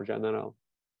something more general?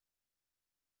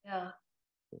 Yeah.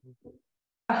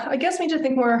 I guess we need to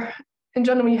think more in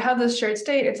general. When you have this shared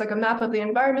state, it's like a map of the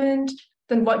environment.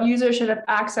 Then what user should have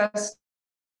access to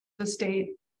the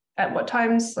state at what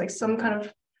times, like some kind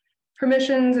of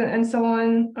permissions and so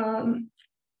on.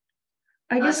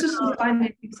 I guess just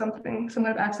defining some kind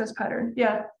of access pattern.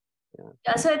 Yeah.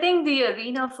 Yeah, so I think the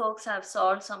ARENA folks have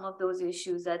solved some of those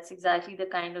issues. That's exactly the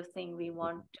kind of thing we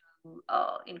want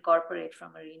to incorporate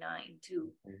from ARENA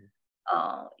into,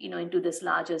 into this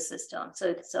larger system. So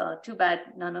it's too bad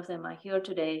none of them are here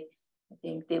today. I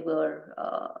think they were,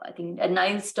 I think at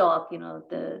Niall's talk,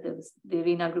 the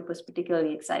ARENA group was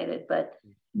particularly excited, but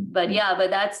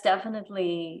that's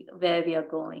definitely where we are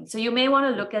going. So you may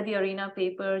want to look at the ARENA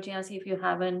paper, Jiasi, if you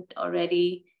haven't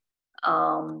already.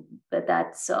 But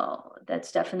that's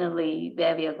definitely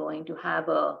where we are going to have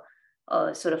a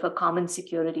sort of a common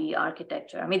security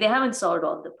architecture. I mean, they haven't solved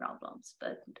all the problems,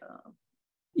 but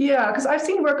yeah, because I've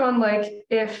seen work on like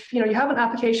if you have an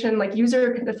application, like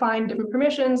user can define different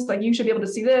permissions, like you should be able to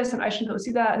see this and I should be able to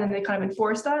see that, and then they kind of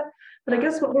enforce that. But I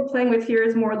guess what we're playing with here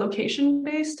is more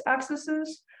location-based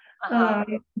accesses.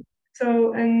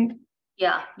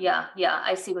 Yeah,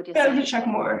 I see what you're saying. Yeah, you check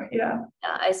more. Yeah,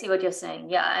 I see what you're saying.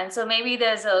 Yeah, and so maybe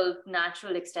there's a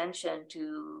natural extension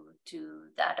to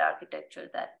that architecture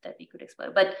that we could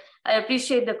explore. But I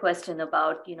appreciate the question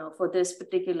about for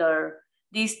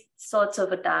these sorts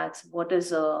of attacks, what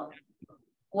is a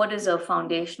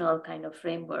foundational kind of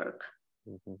framework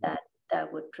that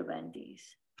would prevent these?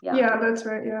 Yeah, that's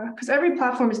right. Yeah, because every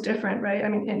platform is different, right? I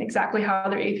mean, and exactly how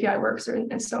their API works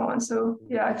and so on. So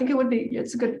yeah, I think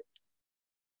it's a good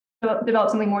develop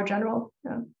something more general.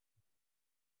 Yeah.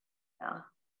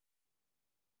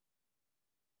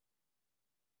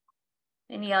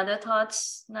 Any other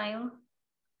thoughts, Niall?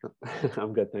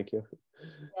 I'm good, thank you.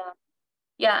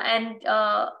 Yeah, and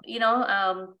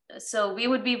so we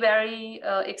would be very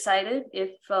excited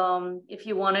if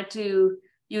you wanted to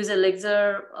use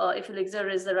ILLIXR, if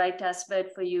ILLIXR is the right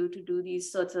testbed for you to do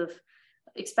these sorts of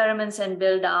experiments and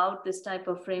build out this type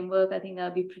of framework. I think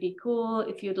that'd be pretty cool.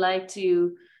 If you'd like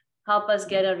to help us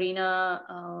get ARENA,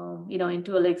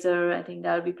 into ILLIXR, I think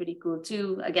that would be pretty cool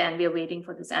too. Again, we are waiting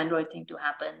for this Android thing to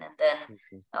happen, and then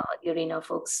the ARENA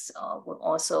folks will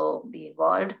also be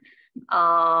involved.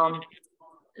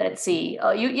 Let's see.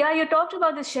 You talked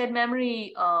about the shared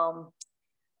memory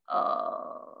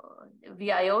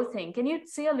VIO thing. Can you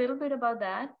say a little bit about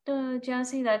that,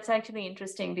 Jiasi? That's actually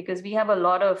interesting because we have a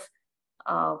lot of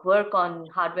work on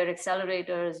hardware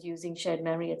accelerators using shared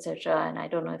memory, etc. And I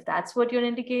don't know if that's what you're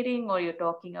indicating, or you're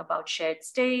talking about shared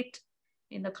state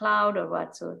in the cloud, or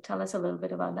what. So tell us a little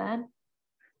bit about that.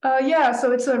 Yeah,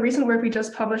 so it's a recent work we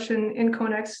just published in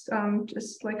Connex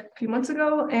just like a few months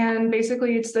ago. And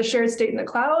basically it's the shared state in the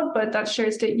cloud, but that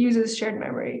shared state uses shared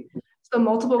memory. So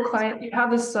multiple client, you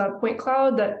have this point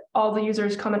cloud that all the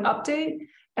users come and update.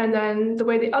 And then the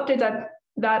way they update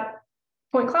that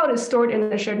point cloud is stored in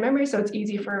the shared memory. So it's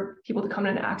easy for people to come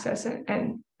in and access it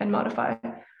and modify.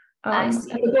 And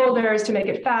the goal there is to make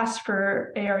it fast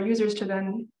for AR users to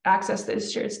then access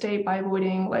this shared state by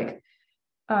avoiding like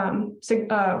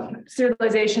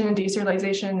serialization and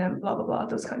deserialization and blah, blah, blah,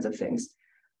 those kinds of things.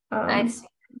 I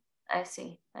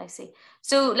see.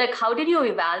 So like, how did you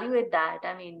evaluate that?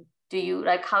 I mean,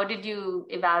 how did you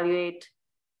evaluate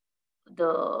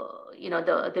the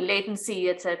latency,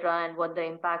 etc., and what the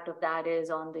impact of that is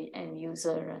on the end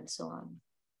user and so on?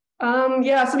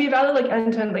 Yeah, so we evaluate like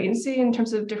end-to-end latency in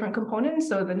terms of different components.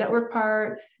 So the network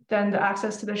part, then the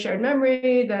access to the shared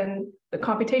memory, then the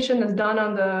computation that's done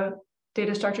on the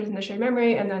data structures in the shared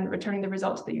memory, and then returning the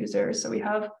result to the user. So we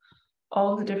have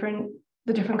all of the different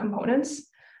components.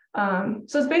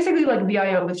 So it's basically like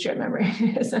VIO with shared memory,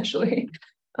 essentially.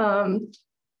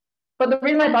 But the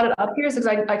reason I brought it up here is because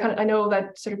I know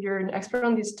that sort of you're an expert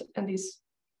on in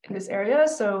this area.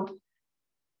 So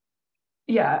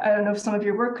yeah, I don't know if some of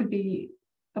your work could be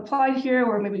applied here,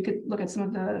 or maybe we could look at some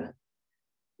of the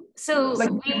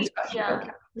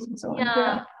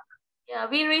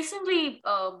we recently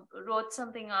wrote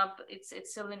something up. It's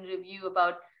still in review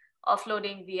about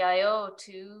offloading VIO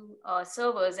to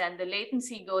servers, and the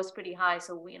latency goes pretty high.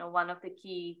 So one of the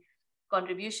key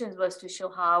contributions was to show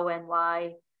how and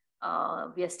why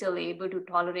we are still able to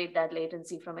tolerate that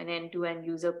latency from an end-to-end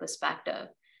user perspective.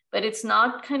 But it's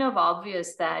not kind of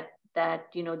obvious that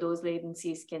those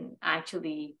latencies can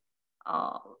actually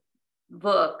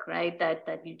work, right?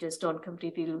 That you just don't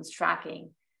completely lose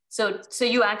tracking. So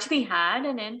you actually had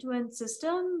an end-to-end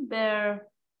system where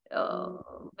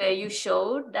you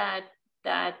showed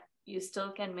that you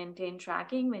still can maintain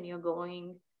tracking when you're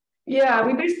going. Yeah,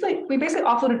 we basically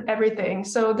offloaded everything.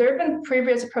 So there have been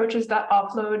previous approaches that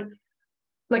offload,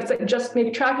 like just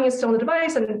maybe tracking is still on the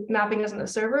device and mapping is on the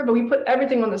server, but we put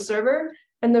everything on the server.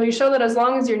 And then we show that as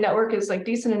long as your network is like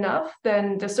decent enough,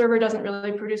 then the server doesn't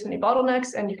really produce any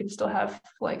bottlenecks, and you can still have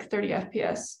like 30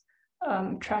 FPS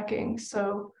tracking.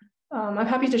 So I'm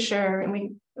happy to share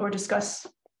or discuss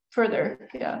further.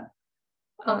 Yeah.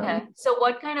 Okay. So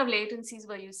what kind of latencies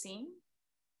were you seeing?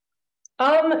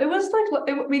 It was like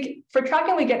for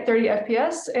tracking we get 30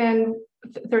 FPS and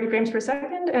 30 frames per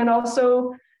second, and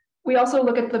we also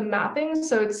look at the mapping.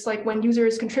 So it's like when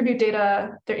users contribute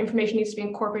data, their information needs to be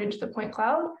incorporated into the point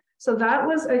cloud. So that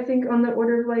was, I think, on the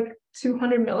order of like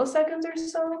 200 milliseconds or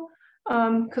so.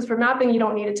 Because for mapping, you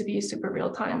don't need it to be super real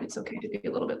time. It's okay to be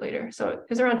a little bit later. So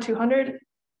it's around 200,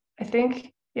 I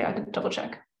think. Yeah, I could double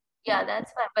check. Yeah,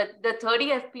 that's fine. But the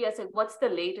 30 FPS, what's the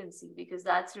latency? Because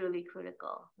that's really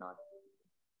critical.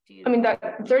 I mean,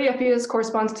 that 30 FPS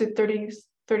corresponds to 30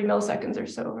 milliseconds or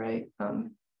so, right?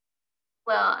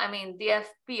 Well, I mean, the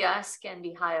FPS can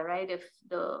be higher, right? If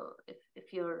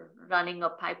you're running a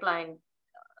pipeline,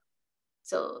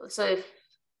 so if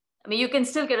you can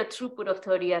still get a throughput of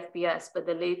 30 FPS, but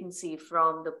the latency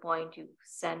from the point you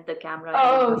send the camera.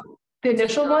 Oh, the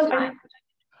initial one.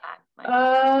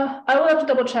 I will have to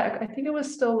double check. I think it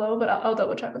was still low, but I'll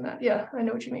double check on that. Yeah, I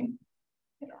know what you mean.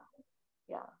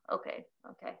 Yeah. Okay.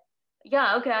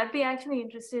 Yeah. Okay. I'd be actually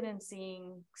interested in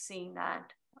seeing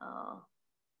that.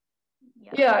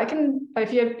 Yeah, I can.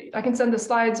 I can send the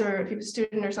slides, or if you have a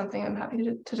student or something, I'm happy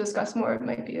to discuss more. It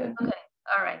might be a. Okay.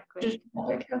 All right. Great.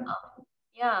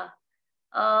 Yeah.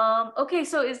 Okay.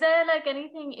 So, is there like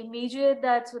anything immediate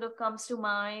that sort of comes to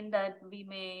mind that we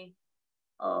may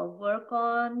work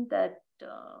on that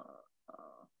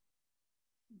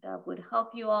would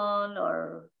help you all,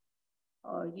 or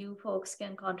you folks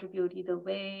can contribute either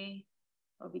way,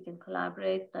 or we can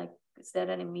collaborate? Like, is there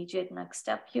an immediate next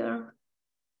step here?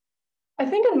 I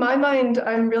think in my mind,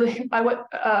 I really want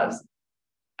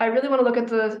to look at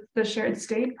the shared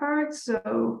state part.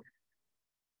 So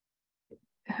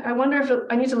I wonder if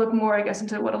I need to look more, I guess,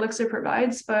 into what ILLIXR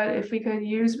provides. But if we could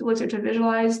use ILLIXR to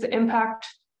visualize the impact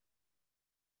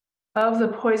of the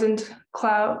poisoned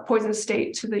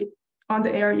state on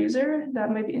the AR user, that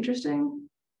might be interesting.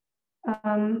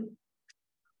 But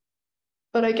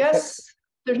I guess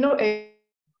there's no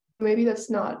maybe that's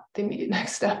not the immediate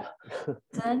next step.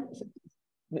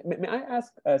 May I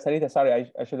ask, Sarita, sorry,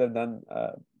 I should have done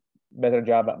a better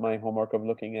job at my homework of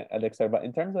looking at ILLIXR, but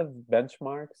in terms of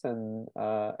benchmarks and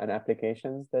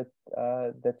applications that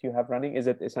you have running, is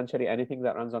it essentially anything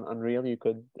that runs on Unreal you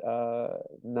could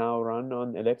now run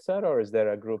on ILLIXR, or is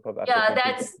there a group of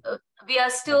applications? Yeah, we are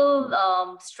still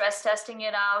stress testing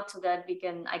it out so that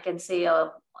I can say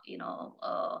a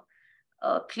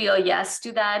clear yes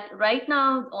to that. Right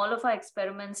now, all of our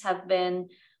experiments have been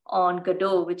on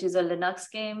Godot, which is a Linux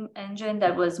game engine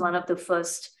that was one of the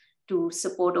first to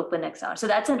support OpenXR. So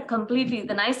that's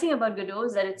the nice thing about Godot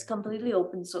is that it's completely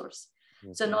open source.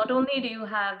 Mm-hmm. So not only do you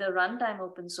have the runtime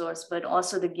open source, but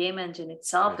also the game engine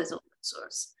itself is open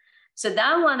source. So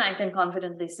that one I can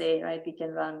confidently say, right, we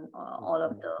can run all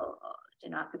of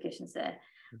the applications there.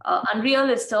 Unreal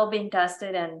is still being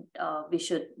tested, and we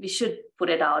should put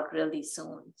it out really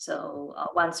soon. So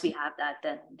once we have that,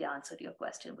 then the answer to your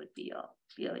question would be a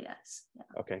clear yes. Yeah.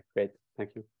 Okay, great, thank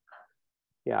you.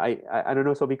 Yeah, I don't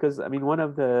know. So because one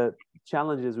of the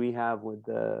challenges we have with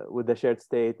the shared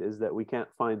state is that we can't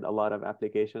find a lot of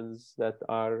applications that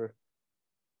are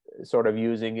sort of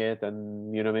using it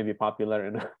and, you know, maybe popular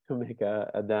enough to make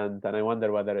a dent. And I wonder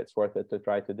whether it's worth it to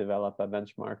try to develop a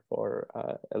benchmark for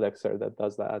ILLIXR that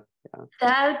does that. Yeah.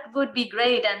 That would be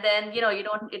great. And then, you know,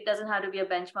 it doesn't have to be a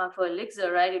benchmark for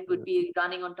ILLIXR, right? It would be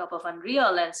running on top of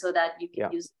Unreal, and so that you can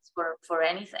use this for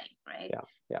anything, right?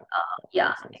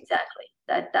 Yeah, exactly.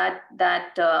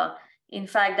 In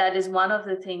fact, that is one of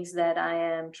the things that I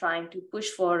am trying to push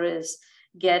for, is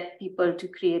get people to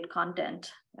create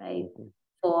content, right?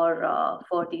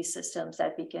 For these systems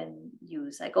that we can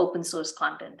use, like open source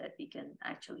content that we can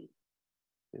actually.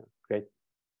 Yeah, great.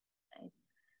 Right?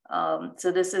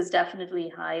 So this is definitely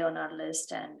high on our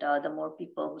list, and the more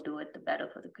people who do it, the better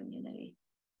for the community.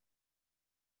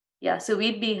 Yeah, so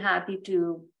we'd be happy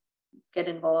to get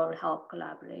involved, help,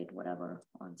 collaborate, whatever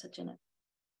on such an.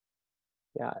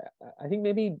 Yeah, I think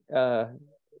maybe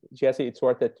Jiasi, it's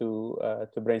worth it to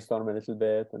brainstorm a little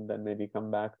bit and then maybe come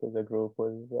back to the group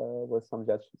with some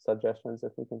suggestions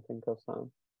if we can think of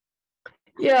some.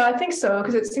 Yeah, I think so,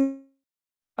 because it seems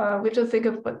we have to think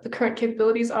of what the current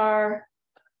capabilities are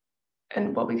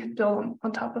and what we could build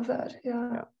on top of that.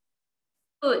 Yeah.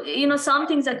 So, you know, some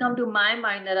things that come to my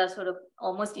mind that are sort of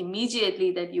almost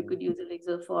immediately that you could use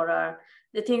ILLIXR for are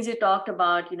the things you talked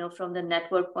about, you know, from the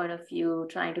network point of view,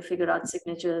 trying to figure out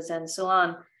signatures and so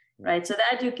on. Right, so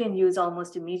that you can use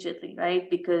almost immediately, right?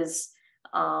 Because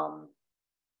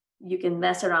you can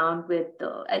mess around with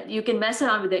the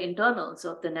internals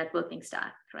of the networking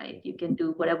stack, right? You can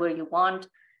do whatever you want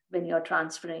when you're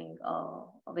transferring,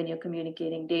 when you're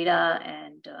communicating data,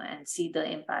 and see the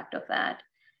impact of that.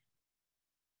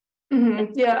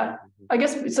 Yeah, I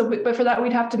guess so. But for that,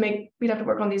 we'd have to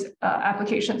work on these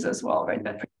applications as well, right?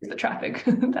 That produce the traffic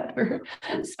that we're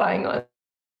spying on.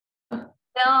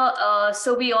 Well,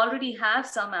 so we already have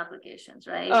some applications,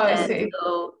 right? Oh, I see.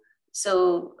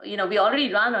 So you know, we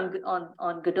already run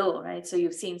on Godot, right? So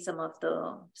you've seen some of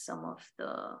the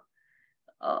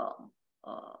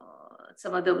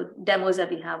demos that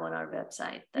we have on our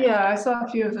website. Yeah, I saw a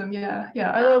few of them. Yeah.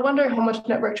 I wonder how much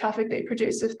network traffic they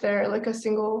produce. If they're like a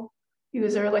single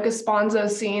user, like a Sponza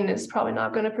scene is probably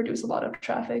not going to produce a lot of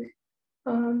traffic.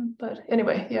 But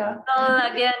anyway, yeah. Well,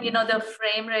 again, you know, the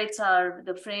frame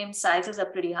sizes are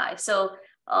pretty high. So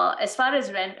as far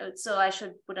as so I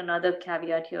should put another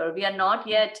caveat here. We are not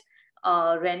yet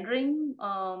offloading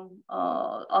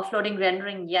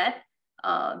rendering yet,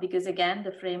 because again,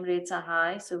 the frame rates are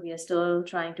high. So we are still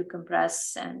trying to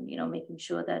compress and, you know, making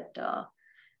sure that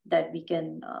that we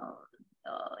can,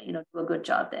 you know, do a good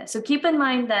job there. So keep in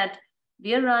mind that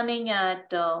we are running at,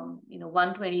 you know,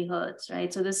 120 hertz,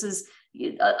 right? So this is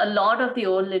a lot of the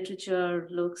old literature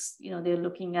looks, you know, they're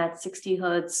looking at 60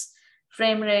 hertz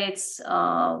frame rates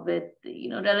with, you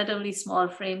know, relatively small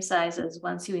frame sizes.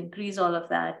 Once you increase all of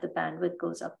that, the bandwidth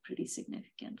goes up pretty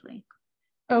significantly.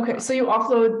 Okay, so you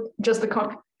offload just the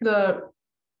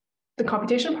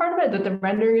computation part of it, that the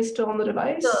rendering is still on the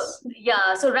device?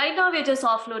 So right now we're just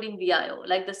offloading VIO,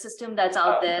 like the system that's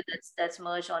out there that's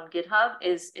merged on GitHub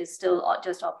is still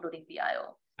just offloading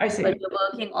VIO. I see. But we're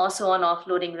working also on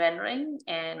offloading rendering,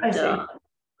 and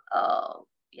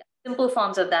simple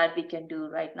forms of that we can do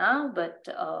right now. But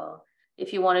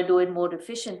if you want to do it more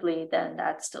efficiently, then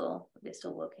we're still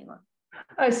working on.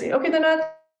 I see. Okay, then that's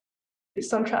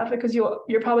some traffic, because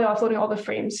you're probably offloading all the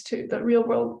frames to the real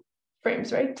world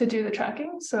frames, right, to do the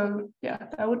tracking. So yeah,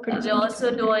 that would produce. We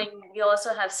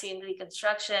also have scene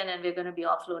reconstruction, and we're going to be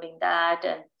offloading that,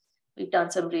 and we've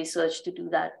done some research to do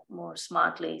that more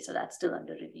smartly. So that's still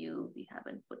under review. We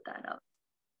haven't put that out.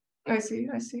 I see.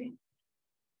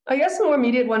 I guess the more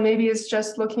immediate one maybe is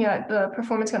just looking at the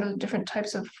performance kind of different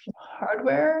types of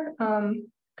hardware,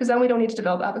 because then we don't need to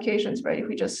develop applications, right?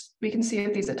 We can see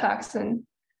if these attacks and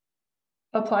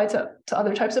apply to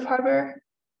other types of hardware.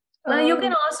 Well, you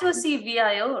can also see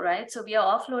VIO, right? So we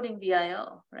are offloading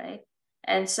VIO, right?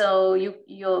 And so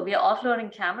we are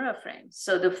offloading camera frames.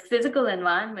 So the physical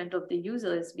environment of the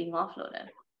user is being offloaded,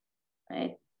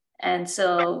 right? And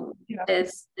so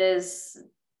there's,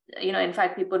 you know, in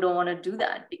fact, people don't want to do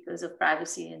that because of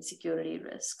privacy and security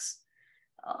risks.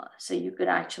 So you could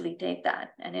actually take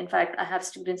that. And in fact, I have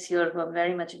students here who are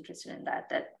very much interested in that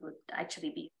would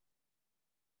actually be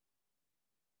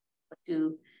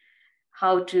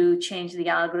how to change the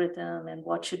algorithm and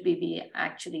what should we be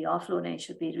actually offloading.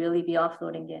 Should we really be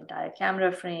offloading the entire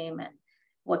camera frame, and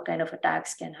what kind of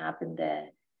attacks can happen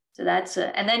there? So that's,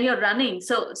 and then you're running.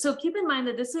 So keep in mind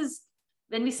that this is,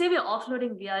 when we say we're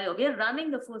offloading VIO, we're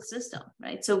running the full system,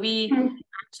 right? So we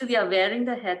actually are wearing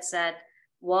the headset,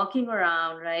 walking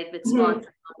around, right, with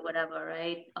Sponza or whatever,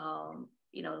 right?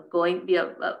 You know,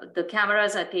 the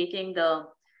cameras are taking the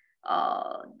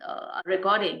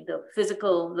recording the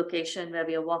physical location where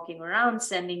we are walking around,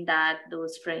 sending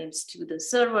those frames to the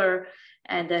server,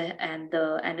 and the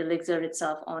ILLIXR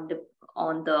itself on the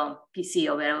PC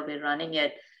or wherever we're running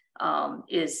it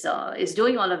is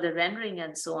doing all of the rendering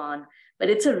and so on. But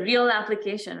it's a real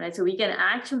application, right? So we can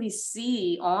actually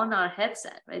see on our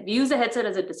headset, right? We use the headset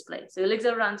as a display. So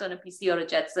ILLIXR runs on a PC or a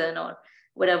Jetson or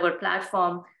whatever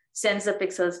platform, sends the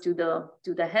pixels to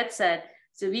the headset.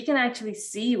 So we can actually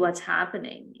see what's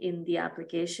happening in the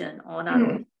application on our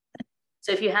own.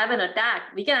 So if you have an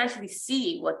attack, we can actually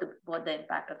see what the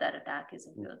impact of that attack is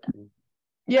in real time.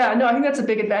 Yeah, no, I think that's a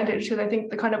big advantage, because I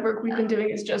think the kind of work we've been doing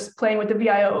is just playing with the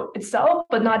VIO itself,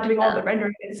 but not doing all the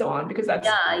rendering and so on, because that's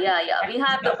we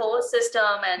have the whole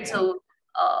system, and so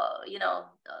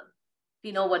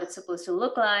we know what it's supposed to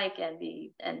look like, and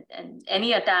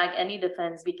any attack, any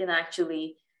defense, we can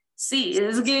actually see.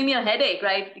 This is giving me a headache,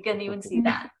 right? You can even see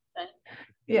that. Right?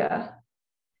 Yeah.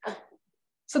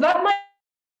 So that might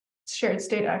shared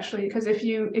state actually, because if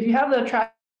you have the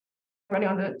track running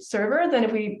on the server,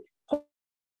 then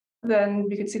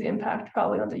we could see the impact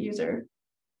probably on the user.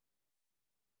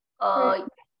 Right?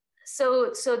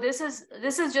 So this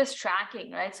is just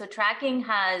tracking, right? So tracking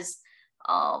has,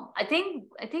 I think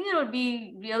it would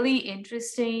be really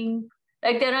interesting.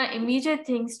 Like, there are immediate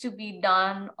things to be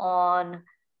done on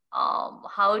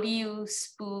how do you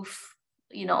spoof,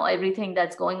 everything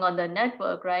that's going on the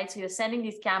network, right? So you're sending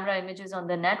these camera images on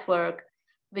the network,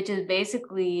 which is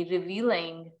basically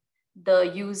revealing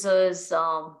the user's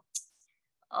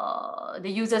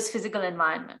physical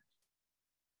environment,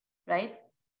 right?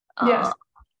 Yes.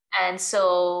 And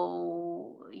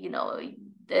so,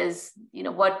 there's,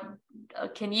 what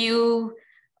can you,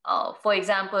 for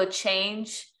example,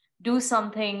 do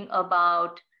something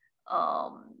about,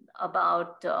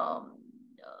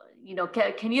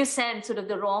 can you send sort of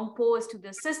the wrong pose to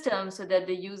the system so that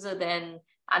the user then,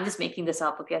 I'm just making this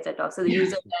up, okay, as I talk. So the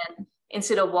user then,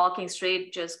 instead of walking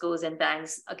straight, just goes and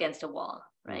bangs against a wall,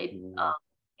 right?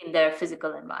 In their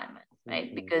physical environment,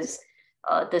 right? Because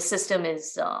the system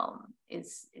is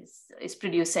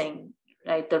producing,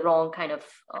 right, the wrong kind of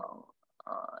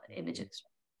images.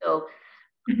 So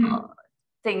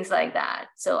things like that.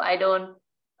 So I don't.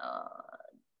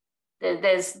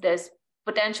 There's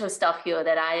potential stuff here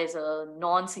that I, as a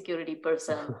non-security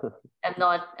person, am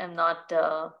not.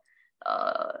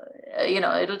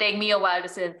 It'll take me a while to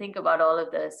sit and think about all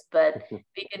of this, but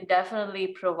we can definitely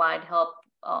provide help.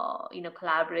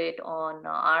 Collaborate on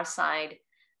our side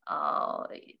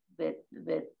with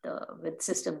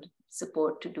system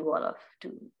support to do all of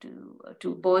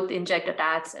to both inject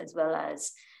attacks as well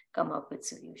as come up with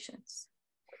solutions.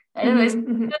 I don't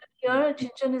know. Here,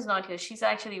 Chen is not here. She's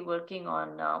actually working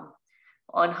on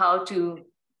how to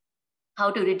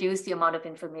reduce the amount of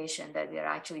information that we are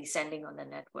actually sending on the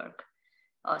network.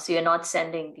 So you're not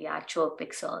sending the actual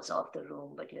pixels of the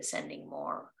room, but you're sending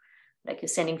more. Like, you're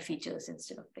sending features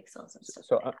instead of pixels and stuff.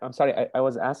 So I'm sorry, I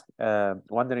was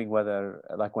wondering whether,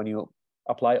 like, when you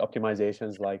apply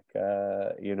optimizations like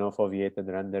foveated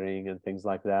rendering and things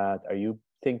like that, are you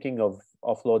thinking of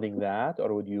offloading that,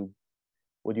 or would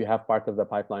you have part of the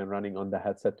pipeline running on the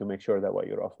headset to make sure that what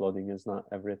you're offloading is not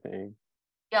everything?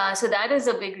 Yeah, so that is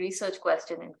a big research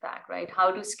question, in fact, right?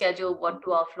 How to schedule what to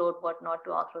offload, what not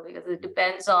to offload, because it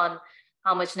depends on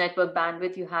how much network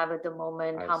bandwidth you have at the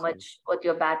moment, what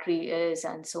your battery is,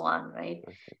 and so on, right?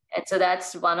 And so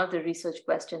that's one of the research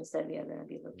questions that we are going to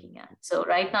be looking at. So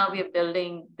right now we are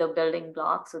building the building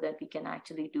blocks so that we can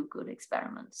actually do good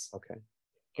experiments. Okay.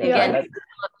 Again,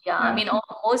 I mean,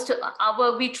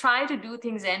 we try to do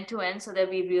things end to end so that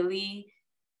we really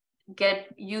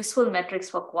get useful metrics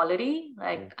for quality,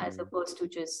 like as opposed to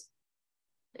just,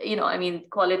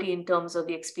 quality in terms of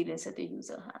the experience that the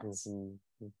user has.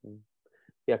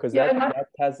 Yeah, because that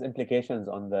has implications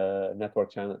on the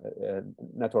network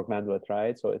bandwidth,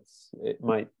 right? So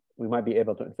we might be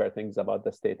able to infer things about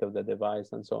the state of the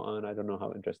device and so on. I don't know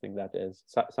how interesting that is.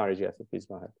 Sorry, Jiasi, please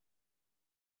go ahead.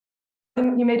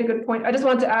 You made a good point. I just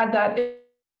wanted to add that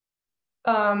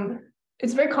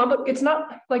it's very complex. It's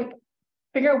not like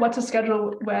figure out what to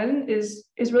schedule when is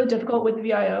really difficult with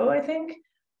VIO, I think,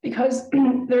 because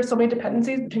there's so many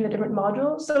dependencies between the different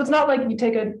modules. So it's not like you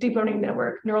take a deep learning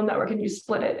neural network and you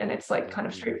split it and it's like kind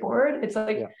of straightforward. It's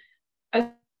like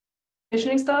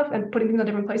conditioning stuff and putting things in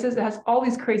different places. It has all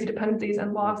these crazy dependencies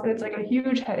and locks, and it's like a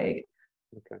huge headache.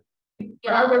 Okay.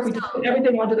 For our work, we just put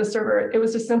everything onto the server. It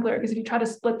was just simpler, because if you try to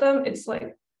split them, it's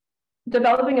like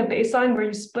developing a baseline where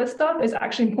you split stuff is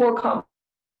actually more complex,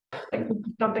 like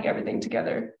dumping everything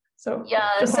together. So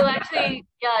actually,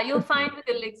 you'll find with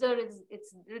ILLIXR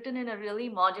it's written in a really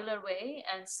modular way,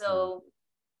 and so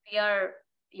we are,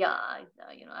 yeah,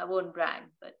 I won't brag,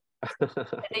 but I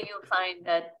think you'll find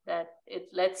that it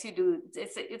lets you do,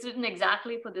 it's written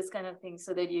exactly for this kind of thing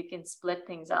so that you can split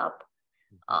things up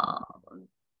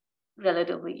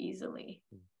relatively easily.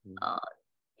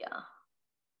 Yeah.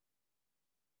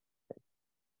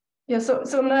 Yeah,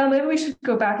 so now maybe we should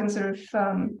go back and sort of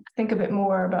think a bit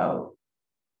more about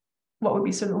what would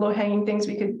be sort of low-hanging things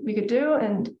we could do,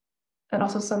 and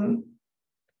also some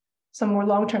more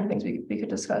long-term things we could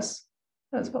discuss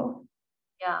as well.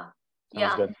 Yeah.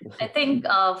 Sounds good. I think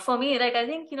for me, like, I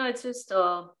think,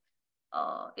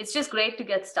 it's just great to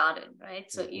get started,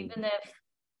 right? So even if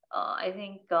I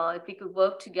think if we could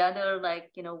work together,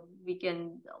 like, we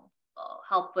can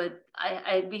help with,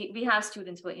 we have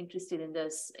students who are interested in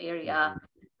this area,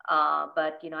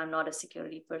 but I'm not a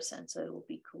security person, so it would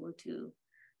be cool to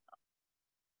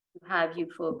have you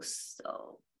folks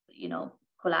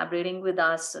collaborating with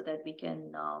us so that we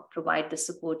can provide the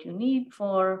support you need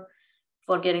for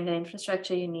getting the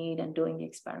infrastructure you need and doing the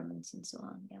experiments and so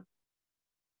on. Yeah.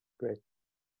 Great.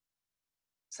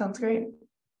 Sounds great.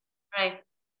 Right.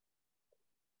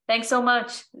 Thanks so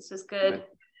much. This was good.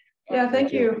 Yeah,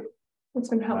 thank you. It's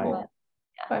been helpful. Bye.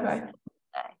 Yeah. Bye-bye.